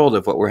changing world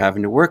of what we're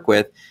having to work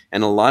with.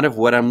 And a lot of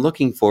what I'm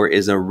looking for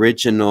is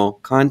original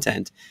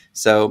content.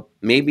 So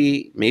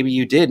maybe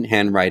you did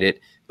handwrite it,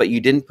 but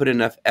you didn't put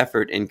enough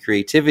effort and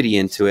creativity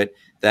into it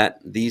that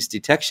these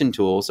detection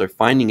tools are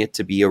finding it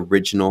to be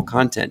original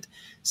content.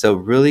 So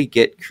really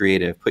get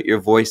creative, put your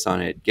voice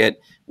on it,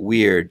 get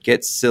weird,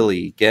 get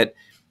silly, get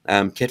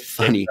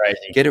funny,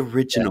 get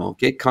original,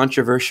 get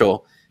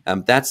controversial.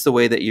 That's the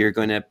way that you're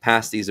going to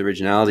pass these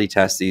originality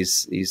tests,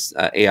 these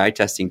AI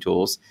testing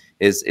tools,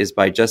 is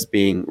by just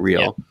being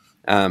real.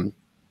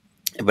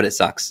 But it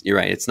sucks. You're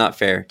right. It's not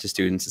fair to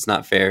students. It's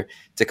not fair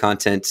to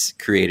content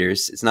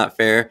creators. It's not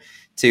fair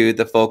to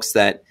the folks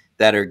that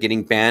are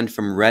getting banned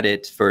from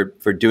Reddit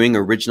for doing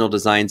original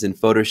designs in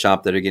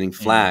Photoshop that are getting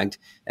flagged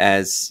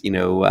as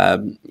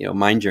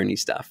Mind Journey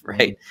stuff,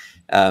 right?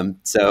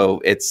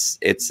 So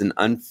it's an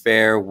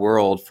unfair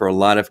world for a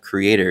lot of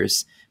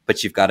creators,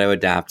 but you've got to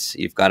adapt.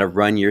 You've got to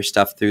run your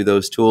stuff through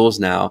those tools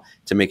now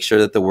to make sure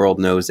that the world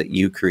knows that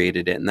you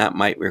created it, and that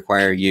might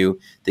require you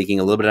thinking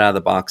a little bit out of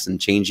the box and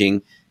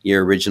changing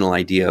your original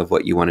idea of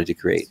what you wanted to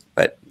create.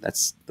 But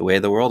that's the way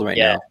of the world right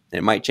now.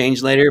 It might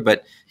change later,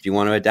 but if you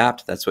want to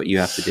adapt, that's what you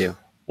have to do.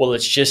 Well,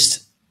 it's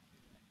just,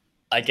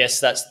 I guess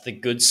that's the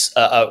good,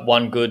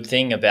 one good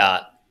thing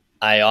about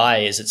AI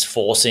is it's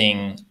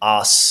forcing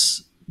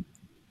us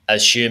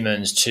as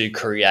humans to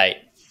create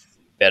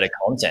better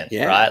content,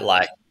 right?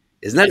 Like,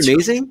 isn't that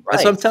amazing? Great.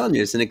 That's what I'm telling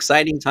you. It's an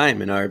exciting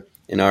time in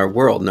our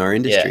world, in our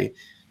industry.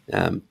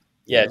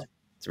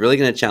 It's really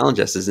going to challenge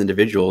us as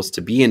individuals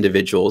to be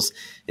individuals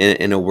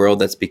in a world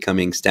that's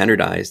becoming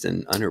standardized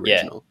and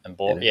unoriginal.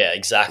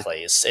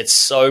 Exactly. It's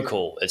so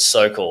cool. It's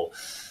so cool.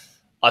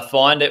 I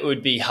find it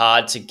would be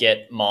hard to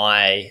get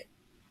my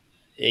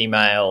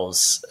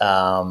emails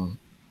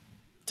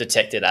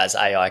detected as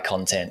AI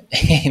content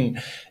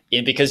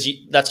because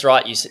that's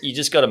right. You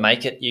just got to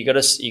make it. You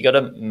got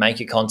to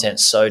make your content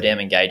so damn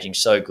engaging,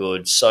 so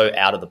good, so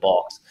out of the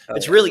box.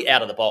 It's really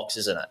out of the box,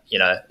 isn't it?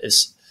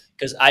 It's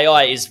because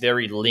AI is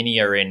very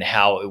linear in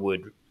how it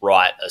would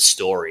write a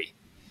story.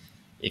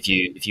 If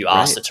you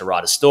asked it to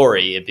write a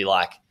story, it'd be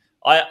like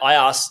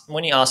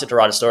when you ask it to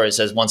write a story, it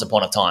says once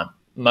upon a time.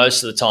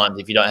 Most of the time,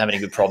 if you don't have any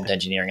good prompt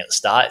engineering at the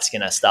start, it's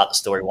going to start the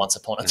story once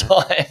upon a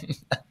time.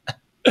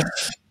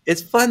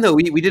 It's fun though.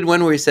 We did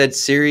one where we said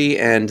Siri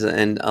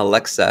and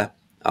Alexa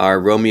are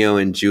Romeo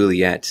and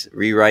Juliet.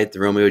 Rewrite the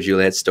Romeo and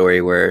Juliet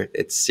story where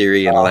it's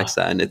Siri and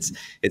Alexa, and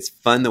it's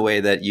fun the way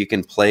that you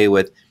can play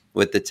with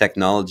the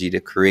technology to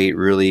create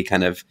really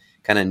kind of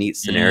neat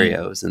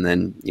scenarios, and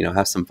then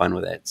have some fun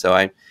with it. So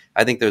I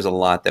think there's a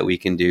lot that we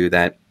can do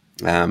that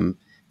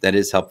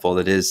is helpful,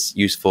 that is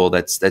useful,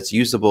 that's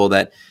usable,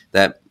 that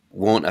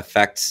won't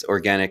affect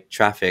organic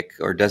traffic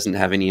or doesn't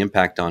have any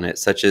impact on it,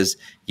 such as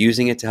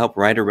using it to help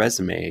write a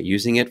resume,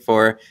 using it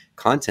for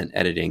content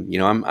editing.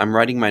 I'm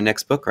writing my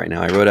next book right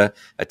now. I wrote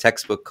a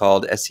textbook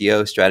called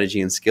SEO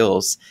Strategy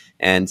Skills,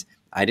 and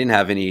I didn't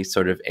have any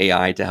sort of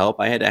AI to help.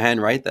 I had to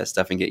handwrite that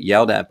stuff and get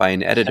yelled at by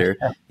an editor,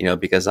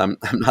 because I'm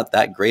not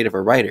that great of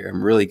a writer.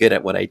 I'm really good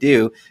at what I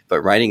do, but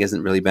writing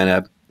hasn't really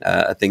been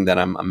a thing that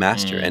I'm a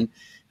master in.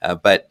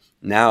 But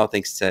now,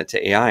 thanks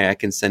to AI, I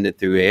can send it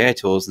through AI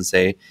tools and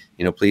say,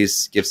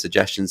 please give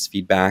suggestions,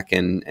 feedback,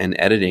 and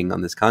editing on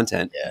this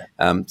content.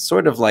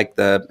 Sort of like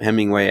the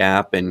Hemingway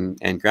app and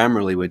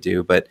Grammarly would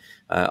do, but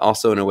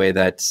also in a way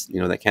that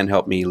that can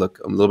help me look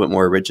a little bit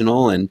more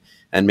original and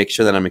make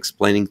sure that I'm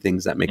explaining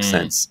things that make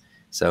sense.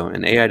 So,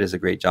 and AI does a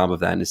great job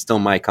of that, and it's still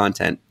my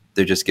content.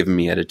 They're just giving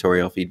me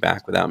editorial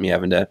feedback without me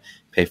having to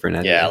pay for an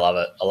editor. Yeah,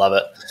 I love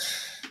it.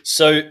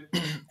 So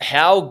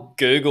how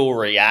Google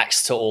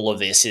reacts to all of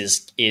this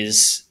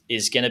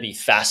is going to be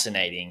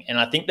fascinating. And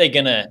I think they're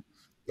going to,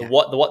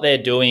 what they're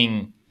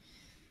doing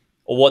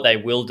or what they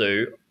will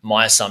do,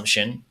 my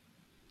assumption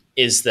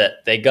is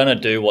that they're going to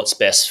do what's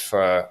best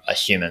for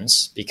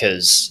humans,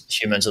 because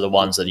humans are the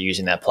ones that are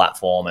using their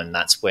platform, and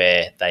that's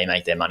where they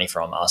make their money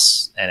from,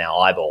 us and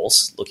our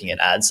eyeballs looking at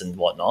ads and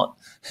whatnot.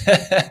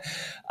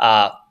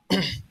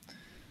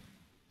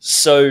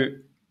 So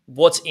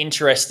what's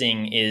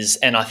interesting is,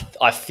 and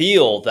I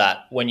feel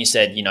that when you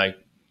said,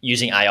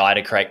 using AI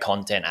to create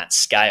content at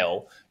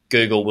scale,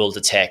 Google will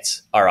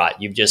detect, all right,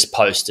 you've just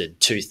posted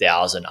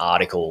 2,000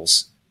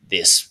 articles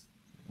this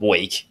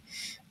week.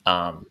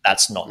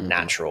 That's not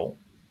natural.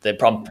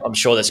 I'm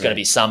sure there's going to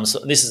be some,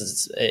 this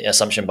is an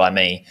assumption by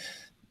me,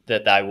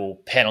 that they will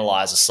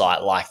penalize a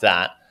site like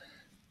that.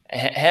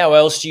 How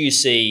else do you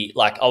see,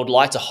 I would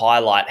like to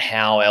highlight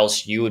how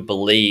else you would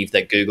believe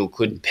that Google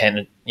could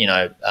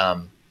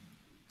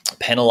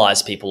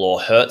penalize people or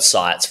hurt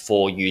sites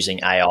for using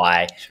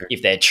AI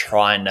if they're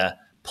trying to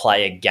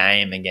play a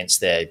game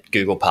against their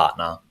Google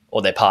partner,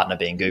 or their partner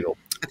being Google.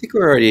 I think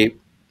we're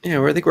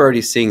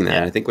already seeing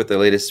that. I think with the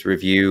latest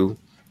review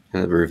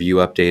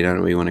update, I don't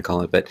know what you want to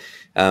call it, but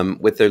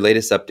with their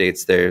latest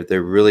updates,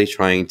 they're really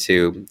trying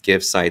to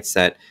give sites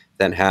that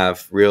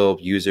have real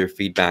user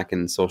feedback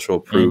and social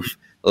proof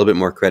a little bit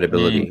more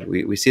credibility.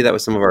 We see that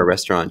with some of our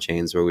restaurant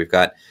chains, where we've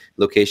got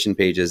location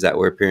pages that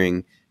were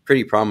appearing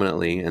pretty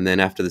prominently. And then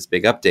after this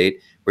big update,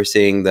 we're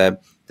seeing the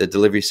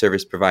delivery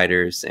service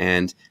providers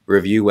and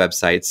review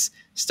websites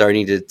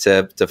starting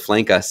to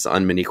flank us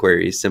on many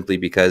queries simply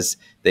because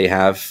they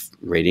have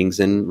ratings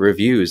and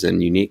reviews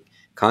and unique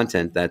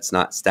content that's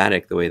not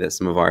static the way that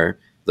some of our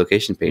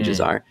location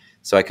pages are.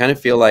 So I kind of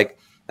feel like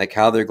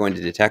how they're going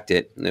to detect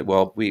it.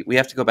 Well, we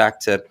have to go back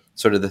to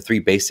sort of the three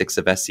basics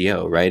of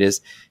SEO, right?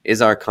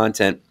 Is our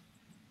content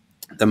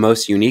the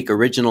most unique,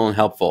 original, and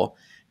helpful,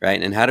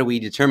 right? And how do we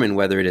determine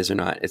whether it is or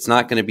not? It's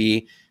not going to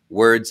be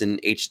words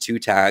and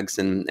H2 tags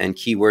and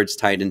keywords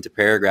tied into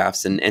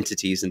paragraphs and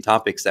entities and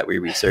topics that we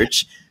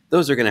research.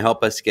 Those are going to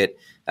help us get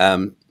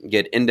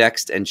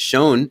indexed and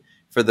shown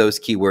for those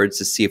keywords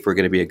to see if we're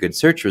going to be a good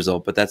search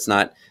result. But that's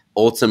not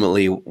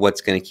ultimately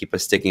what's going to keep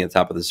us sticking at the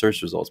top of the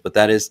search results. But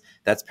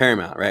that's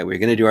paramount, right? We're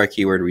going to do our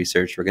keyword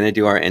research. We're going to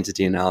do our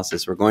entity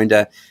analysis. We're going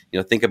to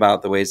think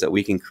about the ways that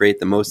we can create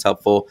the most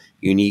helpful,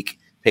 unique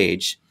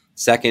page.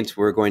 Second,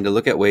 we're going to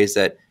look at ways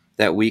that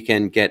we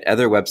can get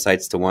other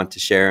websites to want to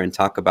share and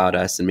talk about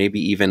us and maybe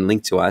even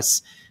link to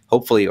us,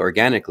 hopefully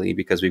organically,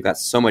 because we've got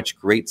so much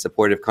great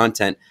supportive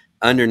content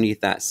underneath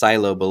that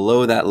silo,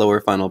 below that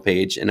lower funnel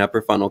page and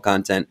upper funnel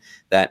content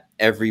that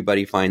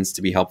everybody finds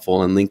to be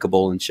helpful and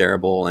linkable and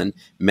shareable and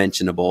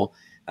mentionable.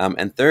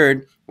 And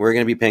third, we're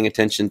going to be paying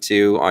attention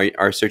to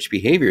our search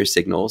behavior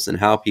signals and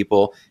how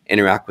people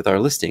interact with our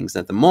listings.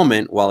 At the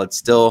moment, while it's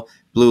still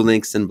blue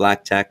links and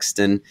black text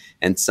and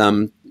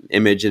some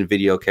image and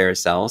video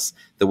carousels,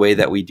 the way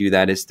that we do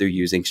that is through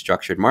using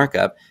structured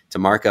markup to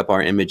mark up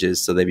our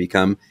images so they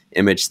become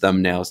image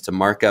thumbnails, to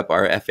mark up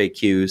our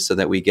FAQs so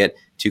that we get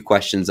 2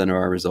 questions under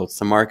our results,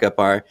 to mark up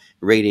our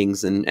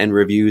ratings and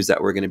reviews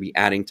that we're going to be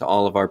adding to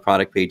all of our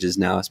product pages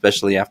now,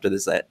 especially after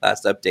this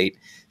last update,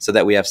 so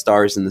that we have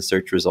stars in the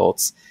search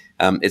results.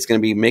 It's going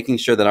to be making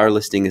sure that our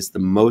listing is the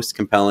most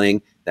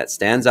compelling, that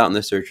stands out in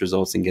the search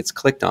results and gets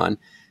clicked on.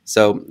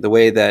 So the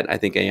way that I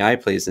think AI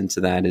plays into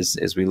that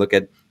is we look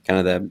at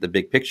kind of the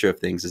big picture of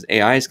things, is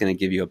AI is going to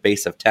give you a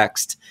base of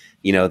text,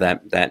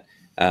 that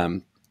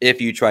if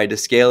you try to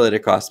scale it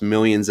across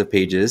millions of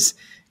pages,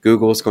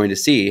 Google is going to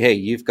see, hey,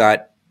 you've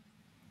got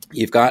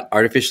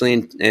artificially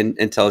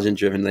intelligent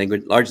driven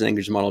large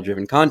language model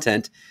driven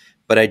content,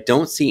 but I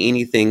don't see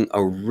anything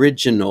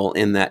original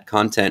in that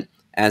content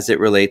as it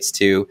relates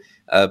to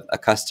a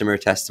customer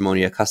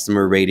testimony, a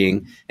customer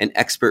rating, an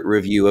expert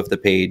review of the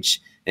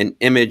page, an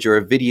image or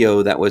a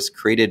video that was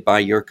created by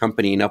your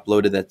company and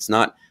uploaded that's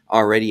not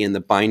already in the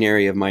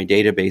binary of my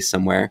database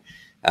somewhere.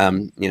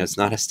 It's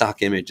not a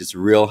stock image. It's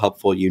real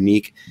helpful,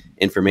 unique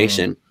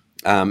information.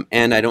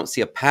 And I don't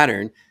see a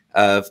pattern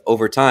of,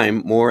 over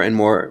time, more and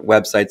more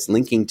websites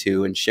linking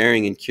to and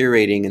sharing and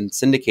curating and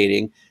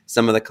syndicating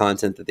some of the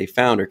content that they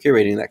found, or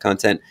curating that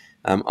content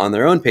on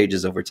their own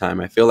pages over time.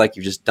 I feel like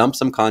you've just dumped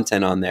some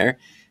content on there.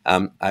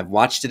 I've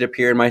watched it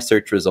appear in my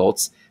search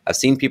results. I've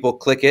seen people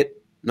click it,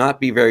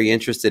 not be very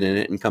interested in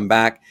it, and come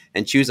back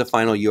and choose a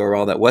final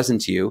URL that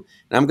wasn't you.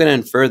 And I'm going to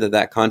infer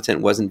that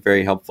content wasn't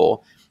very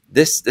helpful.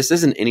 This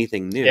isn't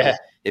anything new. Yeah.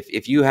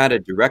 If you had a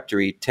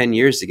directory 10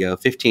 years ago,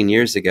 15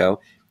 years ago,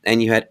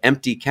 and you had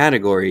empty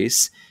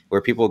categories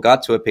where people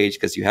got to a page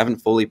because you haven't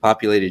fully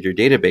populated your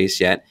database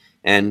yet,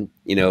 and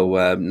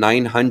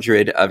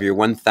 900 of your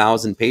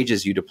 1,000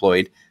 pages you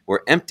deployed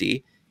were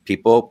empty,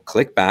 people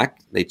click back,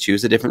 they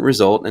choose a different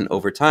result, and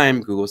over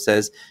time, Google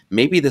says,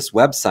 maybe this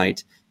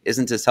website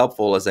isn't as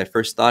helpful as I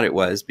first thought it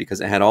was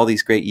because it had all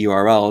these great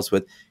URLs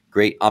with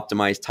great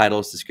optimized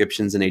titles,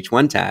 descriptions, and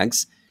H1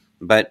 tags.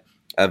 But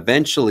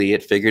eventually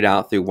it figured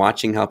out through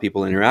watching how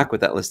people interact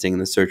with that listing in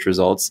the search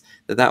results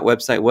that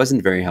website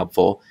wasn't very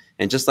helpful.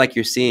 And just like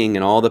you're seeing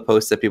in all the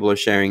posts that people are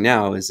sharing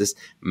now is this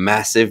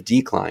massive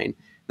decline.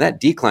 That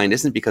decline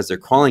isn't because they're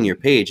crawling your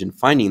page and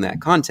finding that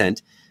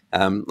content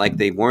like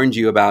they warned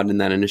you about in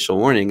that initial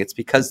warning. It's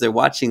because they're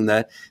watching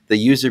the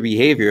user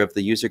behavior of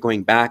the user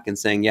going back and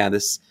saying, yeah,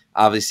 this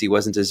obviously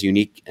wasn't as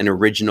unique and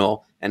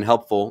original and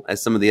helpful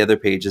as some of the other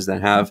pages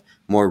that have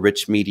more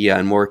rich media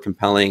and more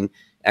compelling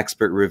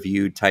expert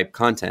reviewed type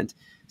content.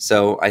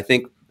 So I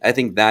think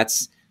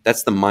that's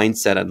the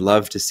mindset I'd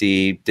love to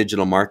see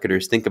digital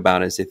marketers think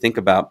about as they think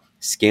about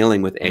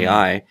scaling with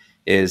AI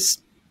is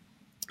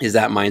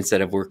that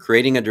mindset of, we're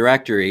creating a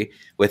directory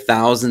with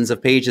thousands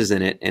of pages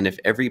in it. And if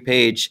every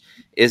page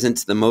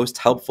isn't the most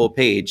helpful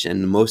page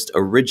and the most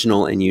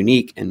original and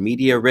unique and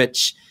media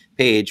rich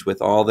page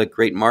with all the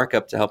great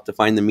markup to help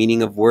define the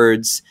meaning of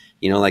words,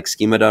 like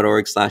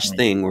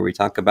schema.org/thing, where we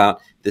talk about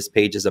this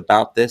page is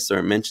about this, or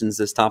it mentions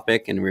this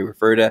topic, and we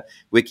refer to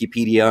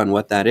Wikipedia on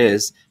what that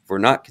is. If we're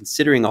not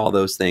considering all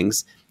those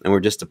things and we're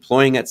just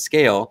deploying at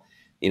scale,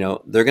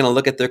 they're going to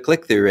look at their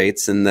click-through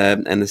rates and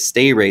the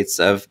stay rates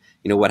of,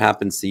 what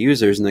happens to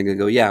users, and they're going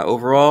to go, yeah,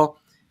 overall,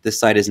 this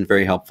site isn't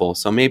very helpful.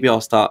 So maybe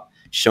I'll stop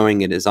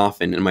showing it as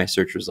often in my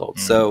search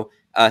results. So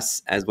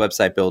us as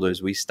website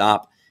builders, we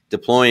stop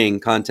deploying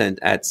content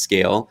at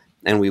scale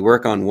and we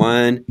work on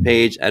one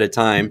page at a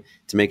time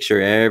to make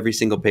sure every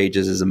single page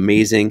is as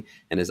amazing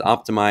and as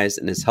optimized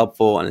and as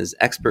helpful and as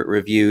expert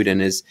reviewed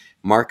and as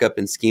markup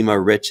and schema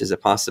rich as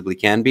it possibly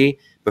can be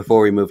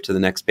before we move to the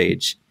next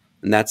page.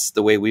 And that's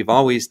the way we've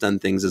always done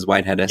things as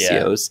Whitehead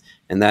SEOs.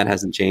 And that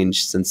hasn't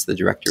changed since the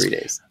directory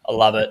days. I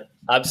love it.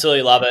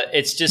 Absolutely love it.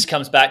 It just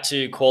comes back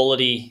to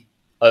quality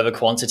over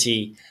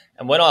quantity.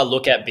 And when I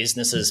look at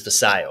businesses for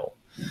sale,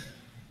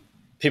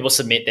 people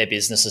submit their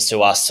businesses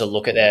to us to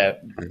look at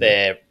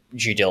their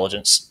due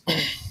diligence,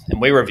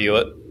 and we review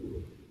it.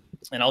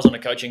 And I was on a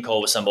coaching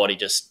call with somebody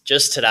just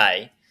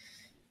today,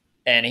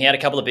 and he had a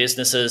couple of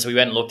businesses. We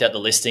went and looked at the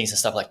listings and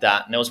stuff like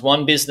that. And there was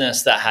one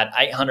business that had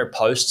 800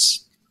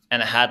 posts,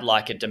 and it had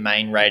like a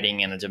domain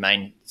rating and a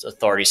domain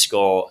authority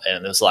score,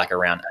 and it was like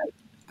around 8.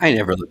 I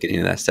never look at any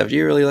of that stuff. Do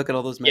you really look at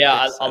all those metrics?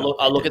 Yeah,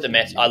 I look at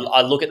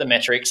the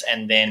metrics,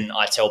 and then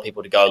I tell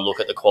people to go look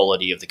at the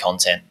quality of the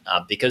content,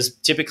 because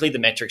typically the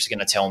metrics are going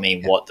to tell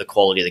me what the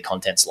quality of the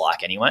content's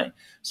like anyway.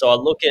 So I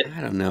look at.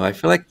 I don't know. I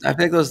feel like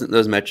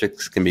those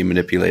metrics can be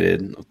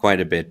manipulated quite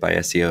a bit by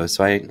SEO.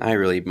 So I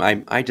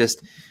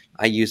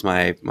use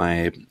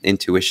my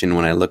intuition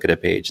when I look at a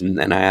page,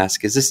 and I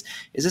ask, is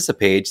this a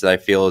page that I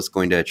feel is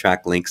going to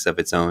attract links of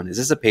its own? Is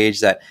this a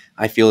page that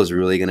I feel is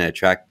really going to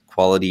attract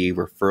quality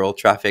referral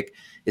traffic?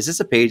 Is this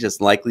a page that's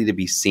likely to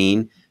be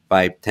seen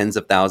by tens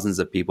of thousands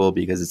of people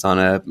because it's on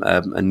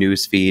a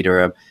news feed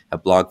or a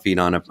blog feed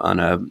on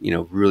a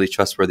really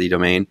trustworthy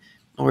domain?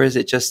 Or is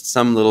it just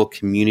some little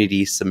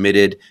community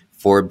submitted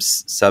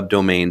Forbes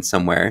subdomain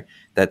somewhere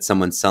that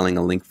someone's selling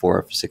a link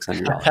for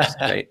 $600,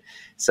 right?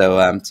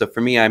 So for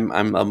me, I'm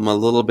a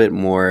little bit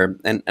more,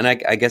 and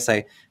I guess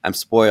I'm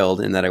spoiled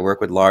in that I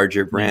work with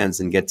larger brands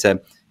and get to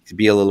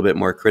be a little bit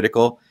more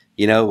critical,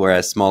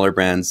 whereas smaller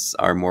brands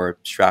are more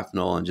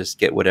shrapnel and just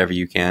get whatever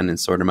you can and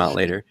sort them out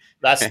later.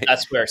 That's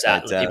where it's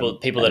at.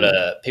 People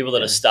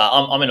that are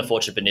start. I'm in a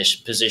fortunate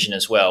position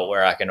as well,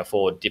 where I can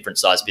afford different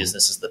size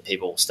businesses than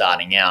people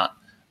starting out.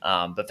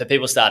 But for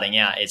people starting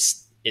out,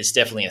 it's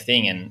definitely a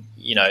thing. And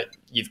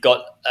you've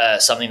got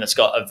something that's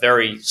got a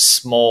very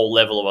small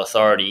level of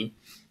authority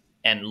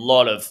and a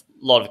lot of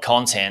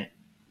content,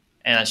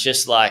 and it's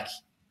just like,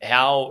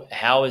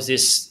 how is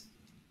this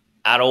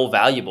at all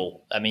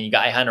valuable? I mean, you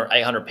got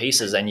 800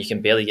 pieces and you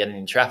can barely get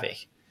any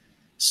traffic.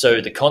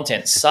 So the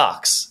content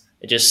sucks.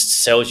 It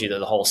just tells you that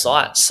the whole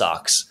site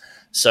sucks.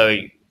 So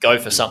go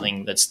for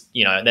something that's,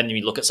 then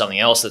you look at something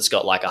else that's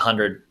got like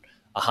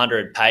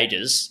 100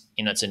 pages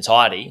in its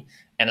entirety,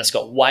 and it's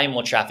got way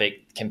more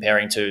traffic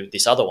comparing to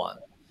this other one.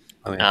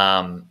 Oh,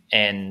 yeah.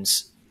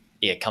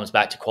 It comes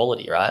back to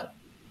quality, right?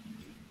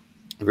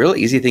 A real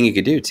easy thing you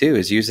could do too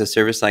is use a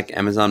service like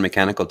Amazon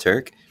Mechanical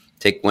Turk.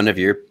 Take one of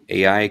your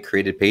AI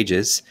created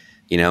pages,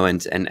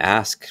 and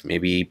ask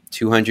maybe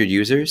 200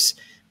 users,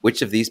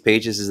 which of these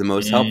pages is the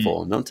most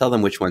helpful. Don't tell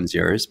them which one's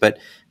yours, but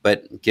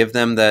give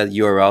them the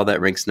URL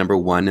that ranks number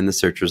 1 in the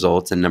search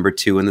results and number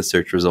 2 in the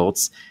search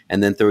results,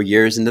 and then throw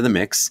yours into the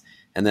mix,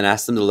 and then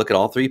ask them to look at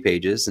all 3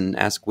 pages and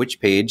ask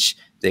which page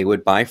they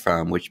would buy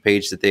from, which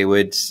page that they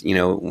would,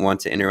 want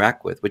to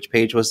interact with, which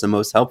page was the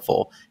most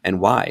helpful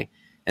and why.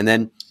 And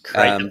then,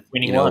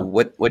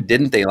 what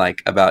didn't they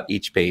like about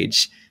each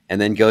page? And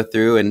then go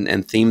through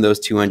and theme those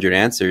 200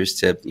 answers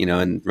to,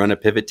 and run a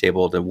pivot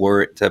table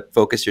to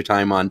focus your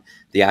time on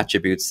the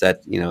attributes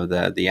that,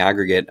 the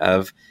aggregate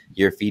of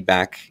your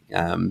feedback,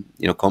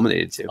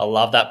 culminated to. I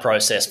love that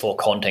process for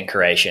content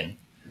creation.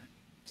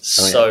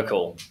 So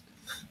cool.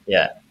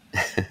 Yeah.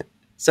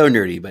 So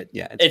nerdy, but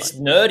yeah. It's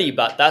nerdy,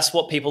 but that's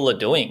what people are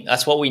doing.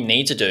 That's what we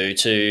need to do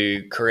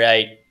to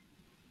create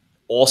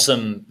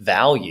awesome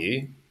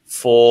value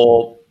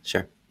for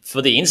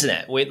the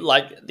internet. With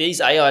like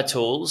these AI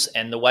tools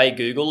and the way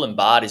Google and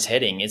Bard is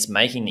heading, it's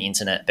making the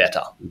internet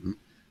better. Mm-hmm.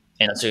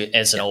 And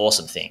it's an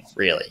awesome thing,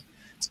 really.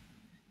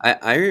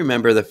 I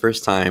remember the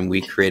first time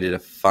we created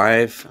about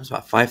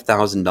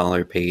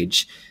 $5,000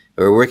 page.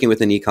 We were working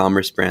with an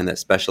e-commerce brand that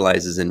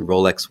specializes in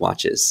Rolex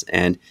watches,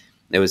 and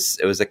it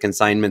was a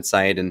consignment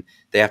site, and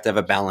they have to have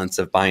a balance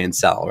of buy and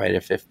sell, right?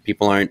 If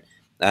people aren't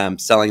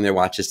selling their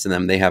watches to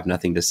them, they have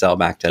nothing to sell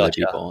back to other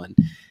people.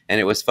 And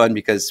it was fun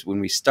because when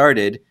we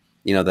started,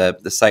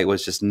 the site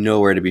was just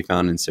nowhere to be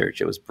found in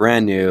search. It was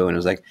brand new, and it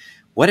was like,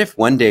 what if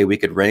one day we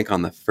could rank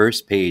on the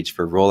first page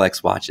for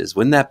Rolex watches?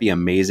 Wouldn't that be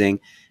amazing?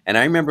 And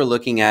I remember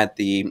looking at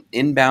the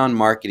inbound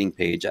marketing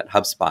page at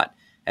HubSpot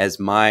as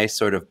my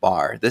sort of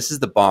bar. This is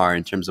the bar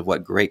in terms of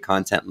what great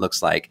content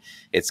looks like.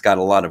 It's got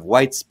a lot of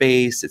white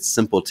space. It's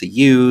simple to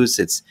use.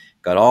 It's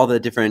got all the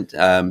different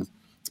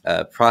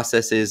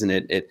processes, and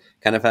it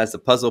kind of has the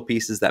puzzle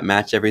pieces that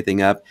match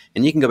everything up.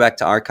 And you can go back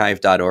to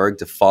archive.org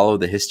to follow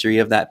the history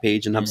of that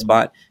page in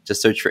HubSpot.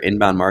 Just search for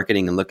inbound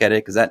marketing and look at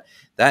it, because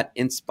that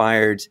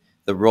inspired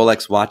the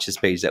Rolex watches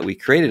page that we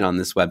created on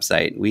this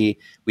website. We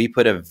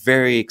put a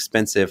very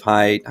expensive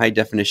high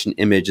definition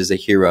image as a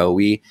hero.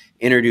 We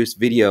introduced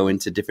video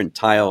into different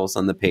tiles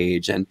on the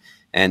page, and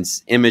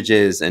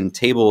images and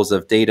tables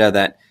of data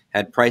that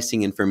had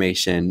pricing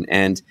information,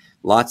 and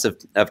lots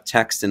of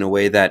text in a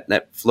way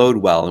that flowed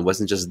well and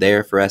wasn't just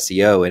there for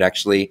SEO. It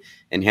actually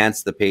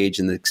enhanced the page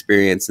and the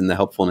experience and the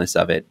helpfulness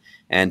of it.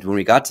 And when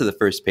we got to the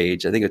first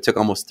page, I think it took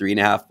almost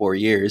 3.5, 4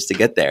 years to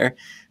get there.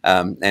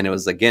 And it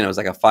was like a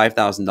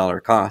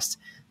 $5,000 cost.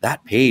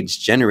 That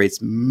page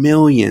generates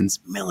millions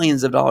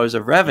of dollars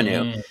of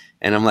revenue.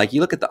 And I'm like,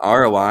 you look at the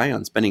ROI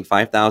on spending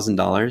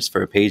 $5,000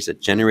 for a page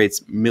that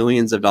generates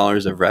millions of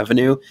dollars of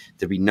revenue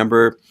to be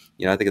number,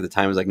 I think at the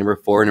time it was like number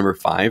 4, number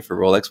 5 for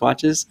Rolex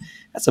watches.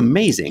 That's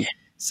amazing.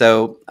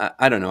 So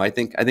I don't know. I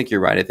think you're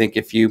right. I think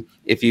if you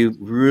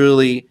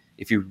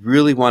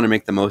really want to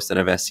make the most out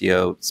of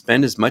SEO,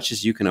 spend as much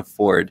as you can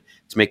afford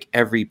to make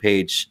every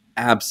page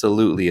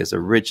absolutely as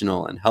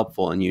original and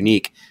helpful and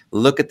unique.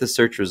 Look at the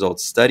search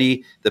results,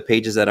 study the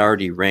pages that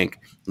already rank,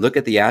 look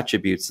at the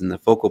attributes and the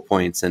focal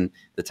points and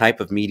the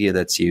type of media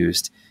that's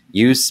used.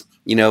 Use,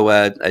 a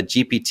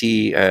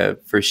GPT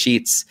for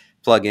Sheets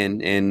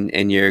plugin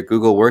in your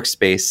Google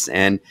Workspace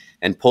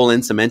and pull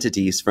in some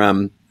entities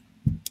from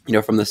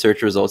the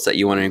search results that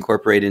you want to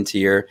incorporate into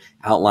your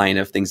outline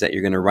of things that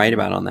you're going to write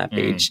about on that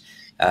page.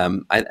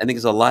 I think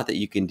there's a lot that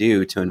you can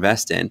do to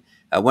invest in.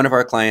 One of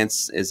our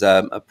clients is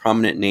a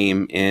prominent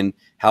name in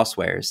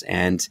housewares,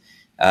 and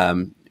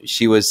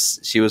she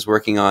was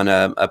working on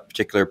a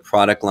particular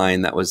product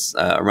line that was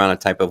around a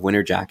type of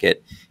winter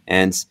jacket,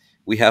 and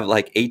we have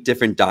like 8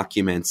 different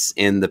documents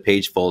in the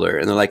page folder,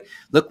 and they're like,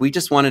 "Look, we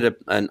just wanted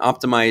an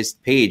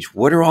optimized page.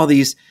 What are all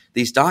these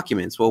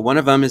documents?" Well, one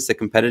of them is the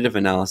competitive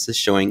analysis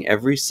showing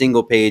every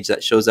single page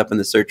that shows up in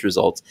the search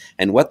results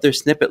and what their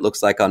snippet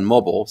looks like on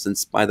mobile.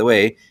 Since, by the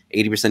way,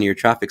 80% of your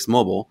traffic's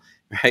mobile.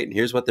 Right? And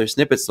here's what their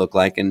snippets look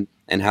like and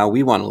how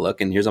we want to look.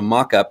 And here's a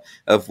mock-up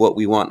of what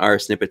we want our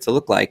snippet to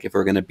look like if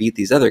we're going to beat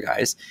these other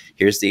guys.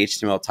 Here's the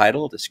HTML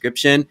title,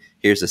 description.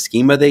 Here's the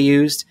schema they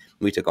used.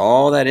 We took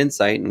all that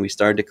insight and we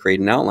started to create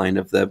an outline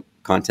of the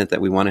content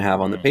that we want to have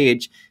on the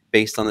page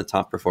based on the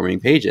top performing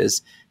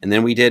pages. And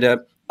then we did a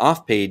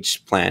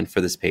off-page plan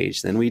for this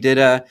page. Then we did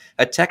a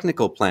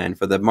technical plan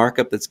for the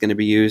markup that's going to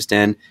be used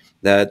and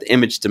the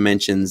image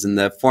dimensions and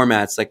the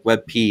formats like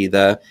WebP,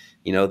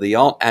 the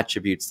alt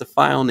attributes, the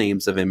file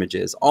names of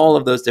images, all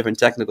of those different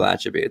technical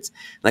attributes.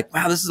 Like,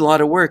 wow, this is a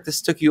lot of work.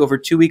 This took you over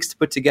 2 weeks to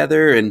put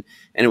together and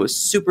it was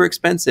super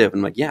expensive.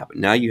 I'm like, yeah, but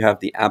now you have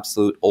the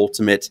absolute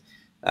ultimate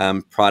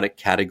product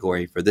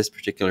category for this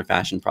particular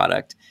fashion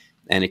product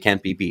and it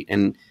can't be beat.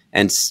 And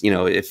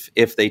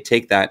if they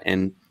take that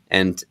and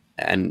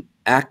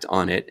act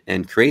on it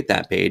and create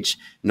that page,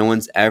 no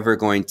one's ever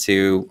going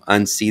to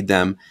unseed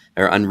them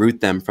or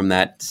unroot them from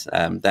that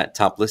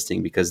top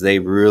listing because they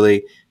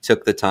really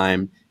took the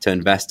time to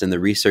invest in the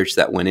research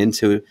that went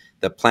into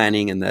the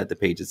planning and the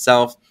page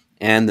itself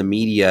and the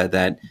media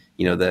that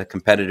the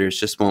competitors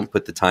just won't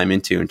put the time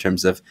into in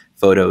terms of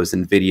photos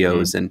and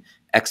videos and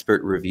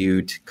expert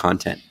reviewed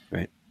content.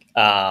 Right.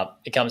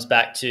 It comes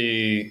back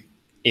to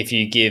if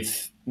you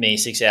give me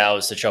 6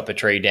 hours to chop a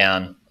tree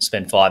down,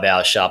 spend 5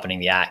 hours sharpening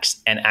the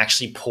axe and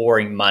actually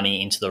pouring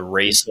money into the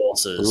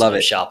resources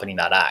of sharpening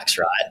that axe,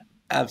 right?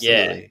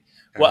 Absolutely.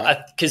 Yeah.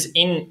 Well, because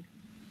in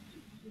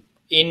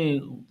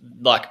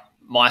like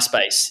my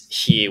space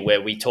here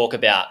where we talk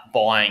about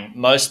buying,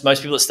 most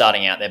people are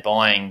starting out, they're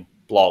buying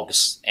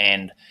blogs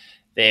and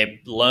they're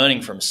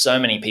learning from so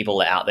many people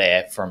out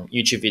there from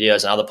YouTube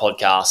videos and other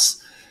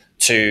podcasts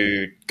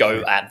to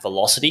go at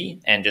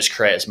velocity and just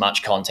create as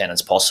much content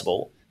as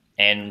possible.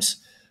 And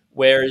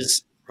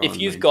whereas if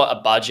you've got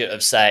a budget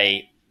of,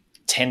 say,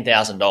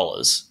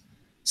 $10,000,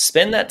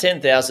 spend that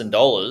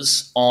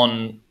 $10,000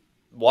 on,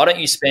 why don't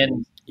you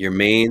spend your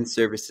main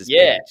services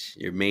page,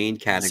 your main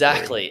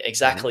category.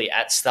 Exactly.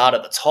 At start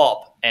at the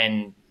top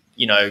and,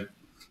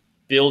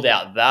 build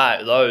out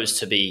those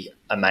to be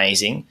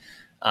amazing.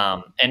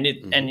 And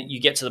you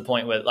get to the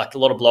point where like a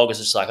lot of bloggers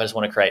are just like, I just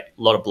want to create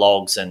a lot of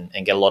blogs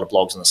and get a lot of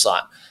blogs on the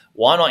site.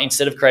 Why not,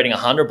 instead of creating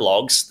 100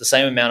 blogs, the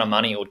same amount of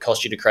money it would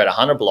cost you to create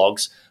 100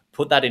 blogs,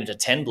 put that into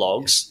 10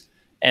 blogs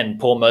and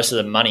pour most of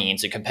the money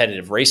into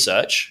competitive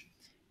research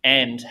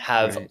and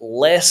have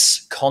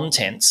less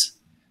content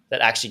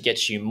that actually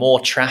gets you more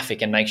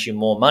traffic and makes you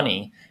more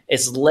money.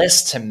 It's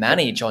less to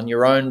manage on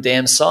your own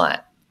damn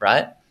site,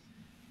 right?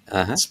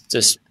 It's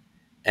just...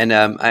 And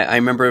I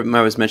remember when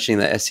I was mentioning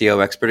the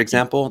SEO Expert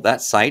example,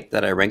 that site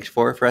that I ranked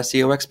for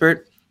SEO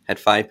Expert had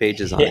 5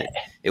 pages on it.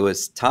 It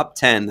was top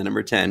 10, the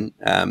number 10,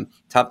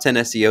 top 10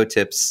 SEO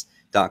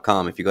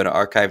tips.com. If you go to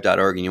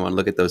archive.org and you want to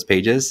look at those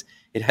pages,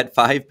 it had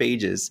 5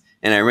 pages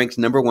and I ranked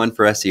number 1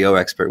 for SEO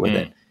Expert with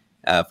it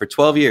for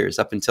 12 years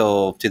up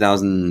until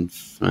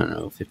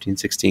 2015,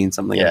 16,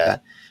 something like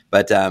that.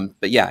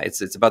 But yeah,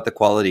 it's about the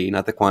quality,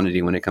 not the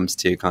quantity when it comes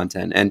to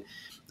content.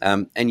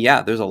 And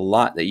yeah, there's a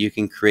lot that you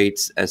can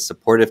create as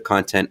supportive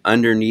content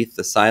underneath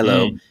the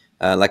silo.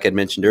 Like I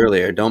mentioned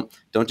earlier, don't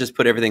just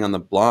put everything on the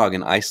blog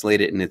and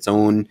isolate it in its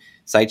own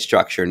site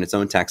structure and its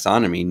own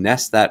taxonomy.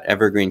 Nest that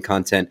evergreen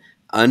content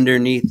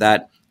underneath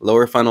that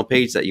lower funnel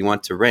page that you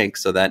want to rank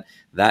so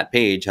that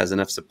page has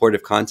enough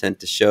supportive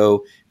content to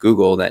show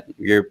Google that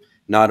you're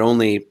not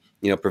only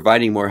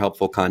providing more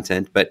helpful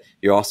content, but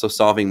you're also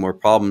solving more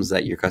problems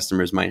that your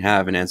customers might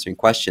have and answering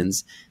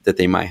questions that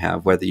they might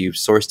have, whether you've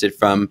sourced it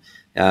from,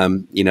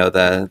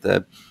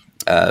 the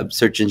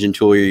search engine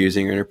tool you're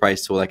using, or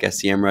enterprise tool like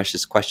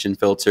SEMrush's question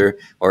filter,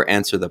 or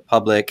Answer the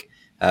Public,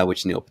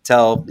 which Neil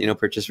Patel,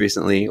 purchased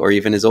recently, or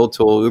even his old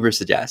tool,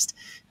 Ubersuggest.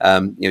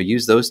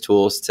 Use those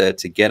tools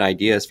to get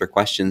ideas for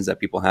questions that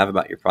people have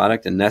about your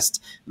product and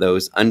nest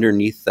those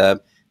underneath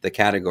the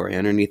category,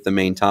 underneath the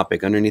main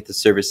topic, underneath the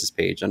services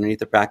page, underneath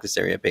the practice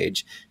area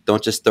page.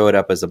 Don't just throw it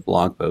up as a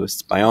blog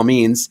post. By all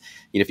means,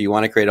 if you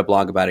want to create a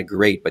blog about it,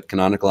 great, but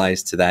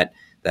canonicalize to that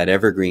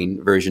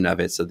evergreen version of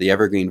it. So the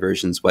evergreen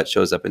version is what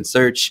shows up in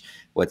search,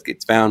 what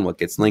gets found, what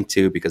gets linked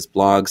to, because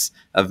blogs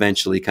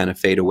eventually kind of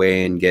fade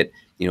away and get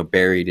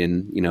buried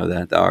in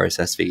the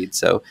RSS feed.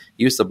 So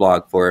use the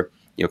blog for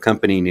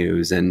company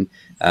news and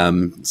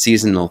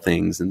seasonal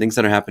things and things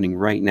that are happening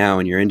right now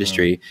in your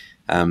industry.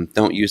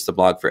 Don't use the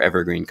blog for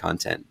evergreen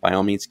content. By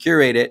all means,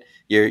 curate it,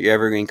 your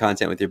evergreen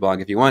content with your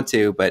blog if you want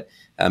to, but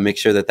make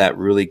sure that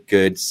really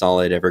good,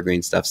 solid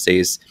evergreen stuff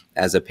stays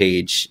as a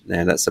page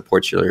that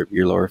supports your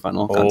lower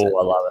funnel content.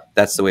 I love it.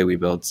 That's the way we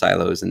build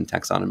silos and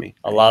taxonomy.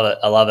 I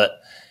love it.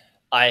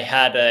 I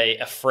had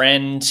a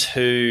friend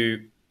who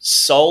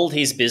sold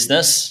his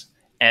business,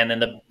 and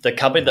then the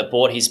company that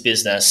bought his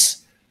business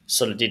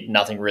sort of did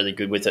nothing really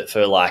good with it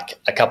for like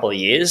a couple of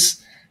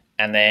years,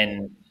 and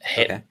then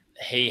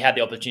he had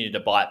the opportunity to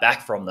buy it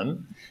back from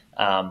them,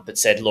 but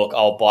said, look,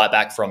 I'll buy it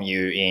back from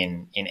you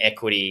in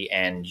equity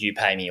and you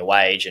pay me a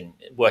wage, and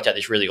it worked out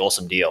this really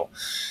awesome deal.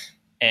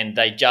 And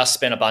they just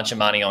spent a bunch of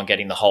money on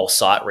getting the whole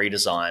site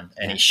redesigned.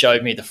 And he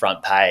showed me the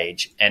front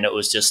page, and it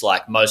was just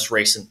like most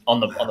recent on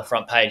the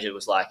front page. It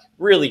was like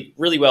really,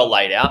 really well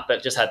laid out,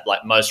 but just had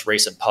like most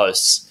recent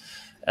posts.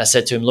 And I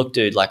said to him, look,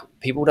 dude, like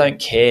people don't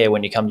care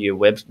when you come to your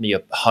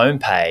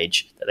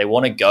homepage that they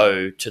want to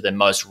go to the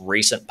most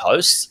recent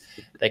posts.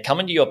 They come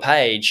into your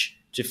page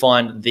to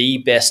find the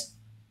best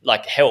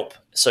like help.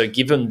 So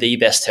give them the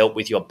best help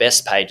with your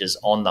best pages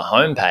on the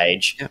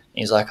homepage. Yeah. And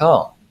he's like,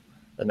 oh,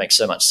 that makes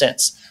so much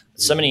sense.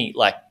 So many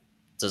like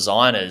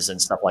designers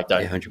and stuff like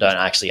don't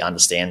actually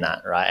understand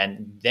that, right?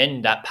 And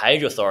then that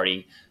page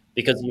authority,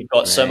 because you've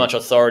got so much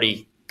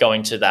authority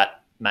going to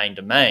that main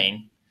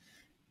domain,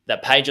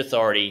 that page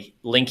authority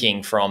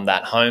linking from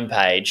that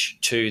homepage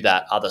to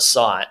that other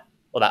site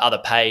or that other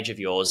page of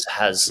yours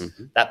has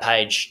that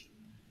page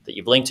that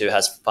you've linked to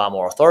has far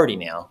more authority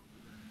now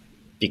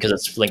because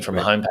it's linked from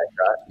the homepage,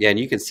 right? Yeah, and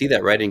you can see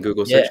that right in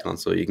Google Search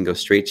Console. You can go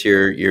straight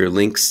to your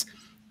links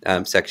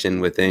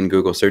section within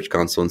Google Search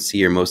Console and see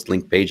your most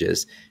linked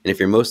pages. And if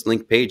your most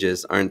linked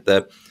pages aren't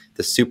the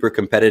super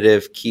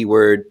competitive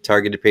keyword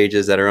targeted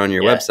pages that are on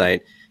your website,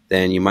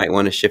 then you might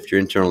want to shift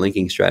your internal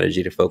linking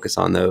strategy to focus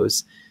on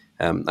those.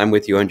 I'm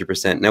with you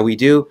 100%. Now we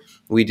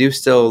do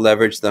still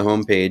leverage the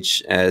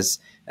homepage as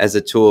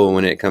a tool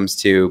when it comes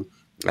to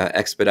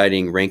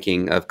expediting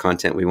ranking of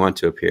content we want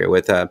to appear.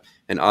 With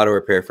an auto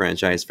repair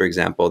franchise, for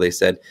example, they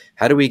said,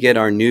 how do we get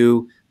our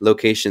new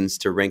locations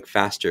to rank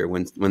faster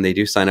when they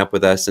do sign up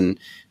with us and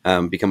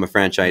become a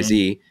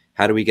franchisee?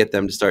 How do we get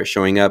them to start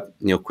showing up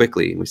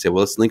quickly? And we say,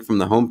 well, let's link from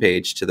the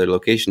homepage to their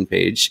location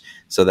page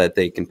so that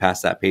they can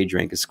pass that page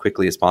rank as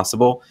quickly as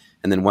possible.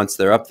 And then once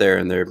they're up there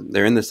and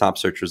they're in the top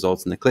search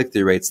results and the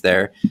click-through rates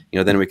there,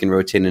 then we can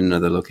rotate in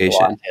another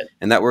location.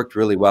 And that worked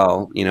really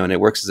well, and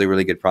it works as a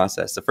really good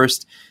process. The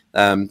first,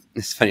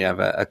 it's funny, I have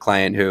a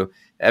client who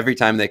every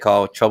time they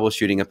call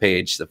troubleshooting a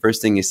page, the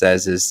first thing he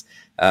says is,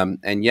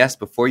 and yes,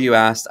 before you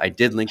asked, I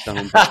did link the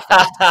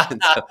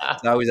homepage. So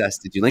I always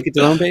ask, did you link it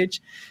to the homepage?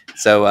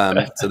 So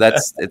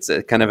it's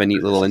a kind of a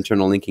neat little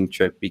internal linking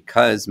trick,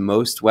 because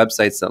most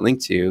websites that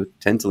link to you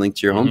tend to link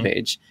to your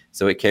homepage.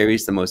 So it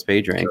carries the most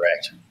page rank.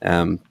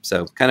 Correct.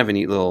 So kind of a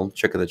neat little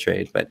trick of the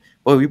trade. But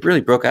boy, we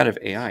really broke out of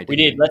AI. We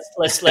did. Let's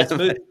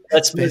move.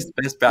 Let's move.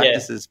 Best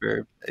practices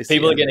for SEO.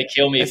 People are going to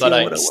kill me if I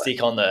don't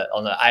stick on the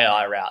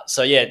AI route.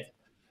 So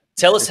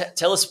tell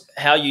us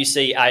how you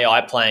see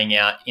AI playing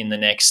out in the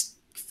next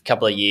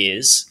couple of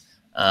years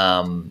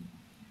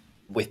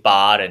with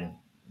Bard and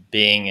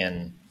Bing,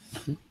 and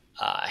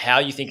how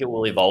you think it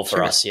will evolve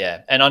for us.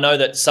 Yeah. And I know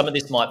that some of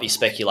this might be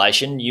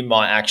speculation. You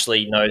might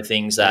actually know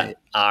things that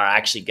are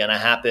actually going to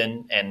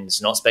happen, and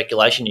it's not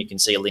speculation. You can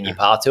see a linear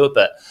path to it,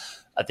 but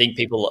I think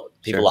people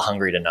are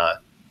hungry to know.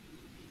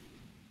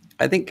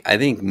 I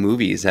think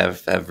movies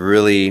have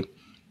really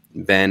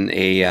been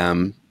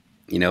a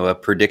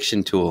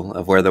prediction tool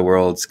of where the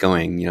world's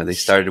going. They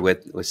started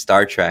with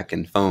Star Trek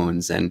and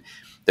phones, and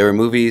there were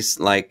movies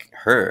like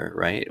Her,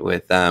 right,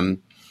 with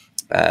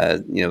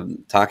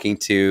talking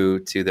to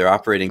their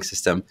operating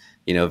system,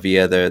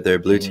 via their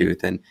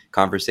Bluetooth, and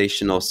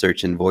conversational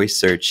search and voice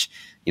search.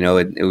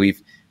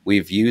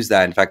 We've used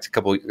that. In fact,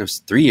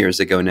 3 years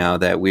ago now,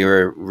 that we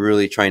were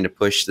really trying to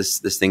push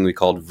this thing we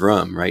called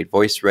VRUM, right?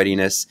 Voice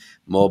readiness,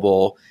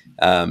 mobile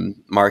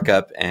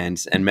markup, and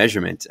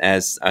measurement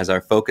as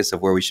our focus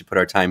of where we should put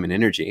our time and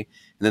energy.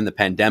 And then the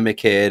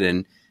pandemic hit,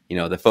 and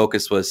the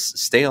focus was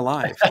stay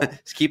alive,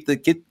 keep the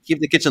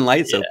kitchen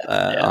lights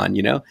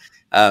on.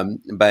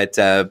 But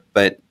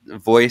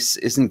voice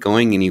isn't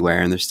going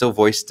anywhere, and there's still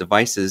voice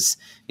devices,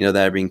 that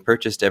are being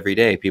purchased every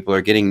day. People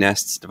are getting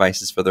Nest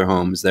devices for their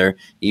homes. They're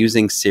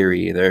using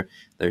Siri.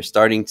 They're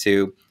starting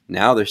to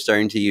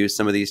use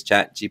some of these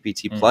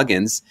ChatGPT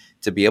plugins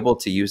to be able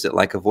to use it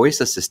like a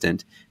voice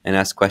assistant and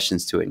ask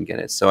questions to it and get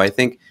it. So I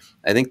think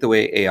the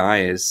way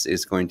AI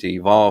is going to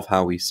evolve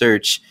how we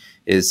search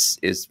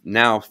is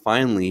now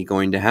finally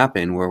going to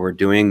happen, where we're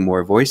doing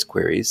more voice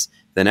queries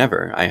than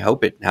ever. I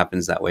hope it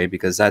happens that way,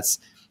 because that's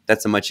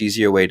a much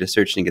easier way to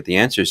search and get the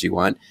answers you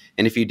want.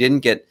 And if you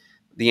didn't get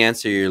the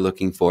answer you're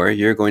looking for,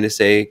 you're going to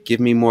say, give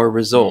me more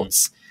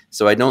results.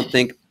 So I don't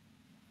think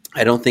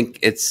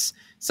it's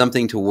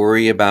something to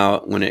worry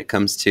about when it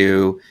comes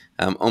to,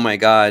 oh my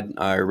God,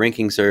 our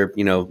rankings are,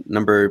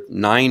 number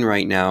 9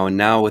 right now. And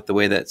now with the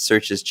way that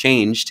search has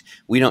changed,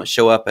 we don't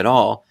show up at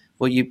all.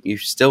 Well, you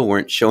still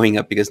weren't showing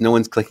up because no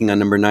one's clicking on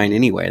number 9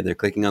 anyway. They're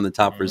clicking on the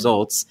top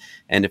results.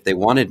 And if they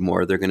wanted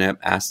more, they're going to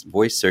ask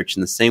voice search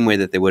in the same way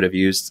that they would have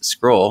used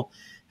scroll,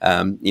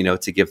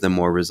 to give them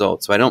more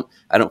results. So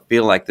I don't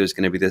feel like there's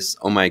going to be this,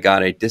 oh my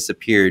God, I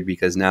disappeared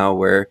because now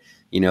we're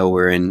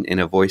in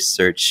a voice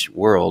search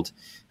world.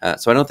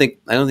 So I don't think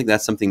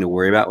that's something to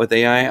worry about with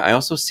AI. I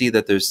also see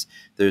that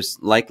there's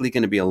likely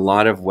going to be a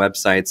lot of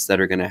websites that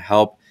are going to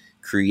help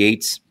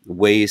create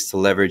ways to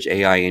leverage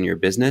AI in your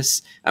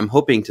business. I'm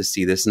hoping to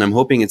see this, and I'm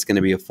hoping it's going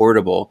to be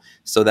affordable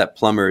so that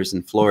plumbers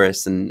and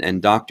florists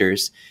and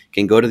doctors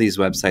can go to these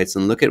websites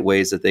and look at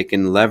ways that they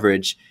can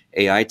leverage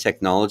AI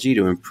technology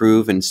to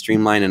improve and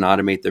streamline and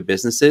automate their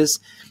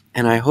businesses.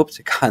 And I hope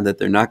to God that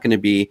they're not going to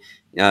be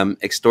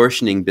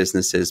extortioning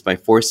businesses by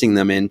forcing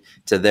them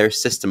into their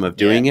system of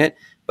doing it,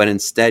 but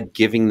instead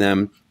giving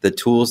them the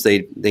tools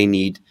they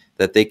need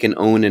that they can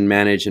own and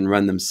manage and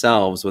run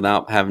themselves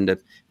without having to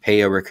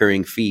pay a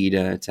recurring fee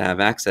to have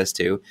access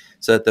to,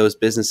 so that those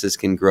businesses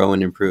can grow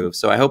and improve.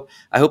 So I hope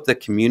that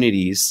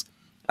communities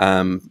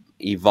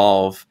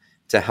evolve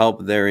to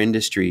help their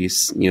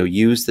industries,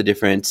 use the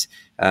different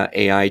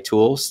AI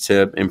tools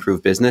to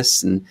improve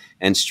business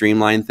and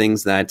streamline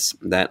things that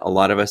a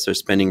lot of us are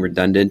spending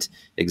redundant,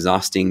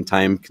 exhausting,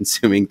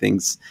 time-consuming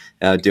things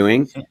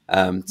doing,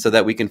 so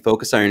that we can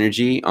focus our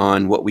energy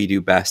on what we do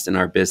best in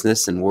our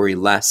business and worry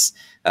less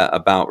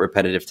about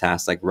repetitive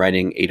tasks like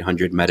writing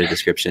 800 meta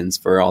descriptions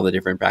for all the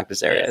different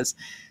practice areas.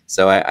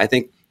 So I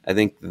think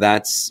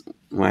that's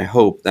my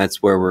hope.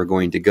 That's where we're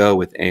going to go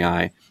with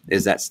AI,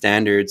 is that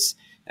standards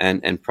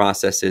and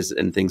processes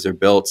and things are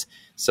built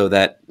so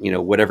that,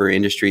 whatever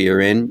industry you're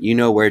in,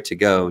 where to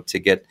go to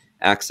get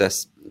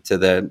access to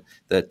the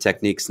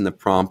techniques and the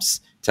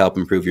prompts to help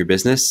improve your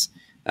business.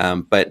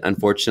 But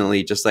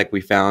unfortunately, just like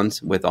we found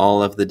with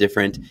all of the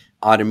different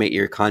automate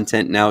your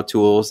content now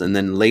tools, and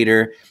then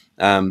later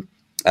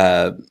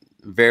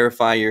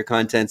verify your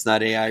content's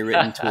not AI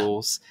written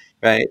tools,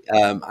 right?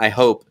 I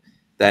hope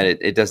that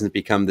it doesn't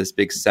become this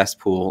big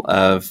cesspool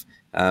of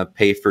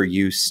pay for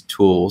use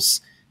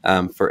tools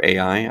for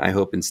AI. I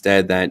hope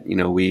instead that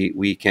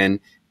we can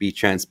be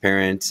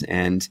transparent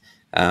and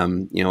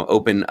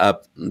open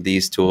up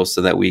these tools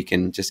so that we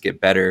can just get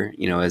better,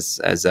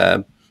 as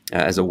a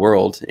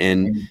world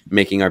in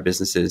making our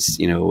businesses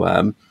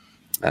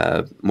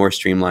more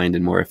streamlined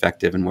and more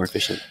effective and more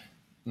efficient.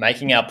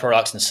 Making our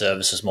products and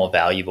services more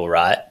valuable,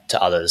 right,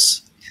 to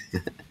others.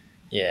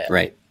 Yeah.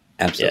 Right.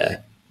 Absolutely.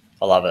 Yeah.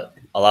 I love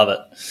it.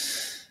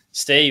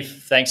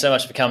 Steve, thanks so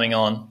much for coming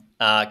on.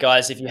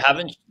 Guys, if you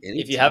haven't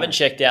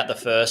checked out the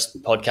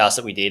first podcast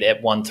that we did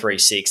at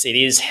 136, it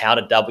is How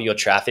to Double Your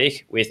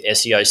Traffic with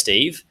SEO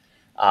Steve.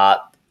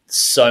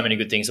 So many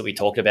good things that we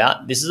talked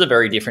about. This is a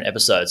very different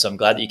episode, so I'm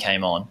glad that you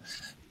came on.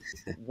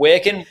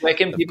 Where can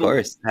people? Of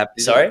course.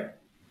 Sorry.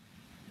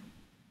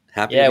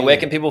 Where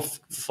can people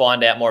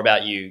find out more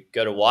about you?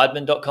 Go to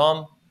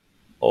wiideman.com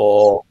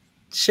or?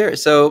 Sure.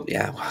 So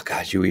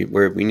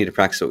we need to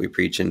practice what we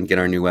preach and get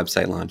our new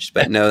website launched.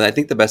 But no, I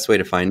think the best way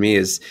to find me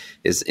is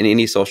in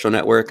any social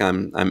network.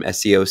 I'm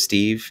SEO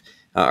Steve.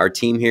 Our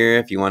team here,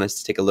 if you want us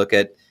to take a look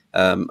at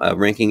a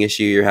ranking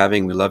issue you're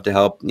having, we love to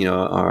help.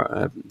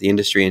 The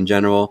industry in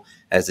general.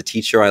 As a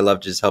teacher, I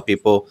love to just help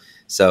people.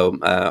 So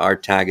our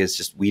tag is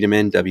just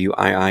Wiideman,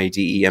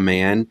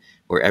 Wiideman.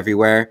 We're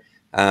everywhere.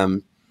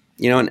 And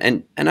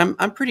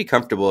I'm pretty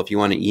comfortable if you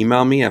want to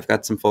email me. I've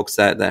got some folks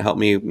that help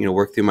me,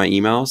 work through my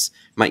emails.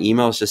 My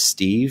email is just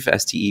Steve,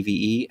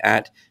 Steve,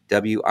 at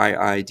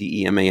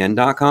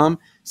Wiideman.com.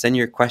 Send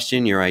your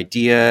question, your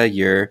idea,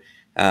 your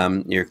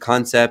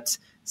concept.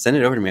 Send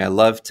it over to me. I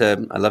love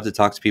to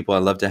talk to people. I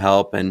love to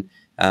help, and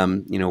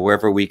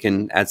wherever we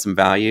can add some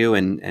value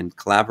and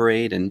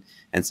collaborate and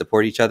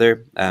support each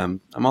other,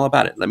 I'm all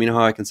about it. Let me know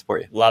how I can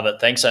support you. Love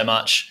it. Thanks so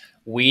much.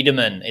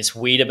 Wiideman. It's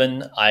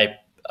Wiideman. I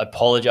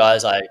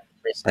apologize.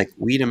 Like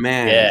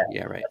Wiideman.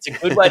 Yeah, right. That's a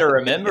good way to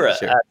remember it.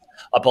 Sure. I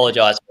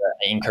apologize for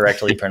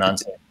incorrectly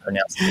pronouncing it.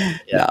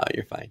 Yeah. No,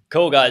 you're fine.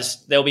 Cool,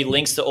 guys. There'll be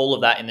links to all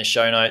of that in the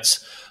show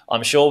notes.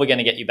 I'm sure we're going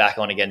to get you back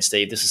on again,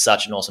 Steve. This is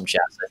such an awesome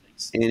chat. So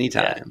thanks.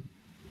 Anytime. Yeah.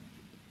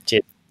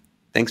 Cheers.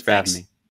 Thanks for having me.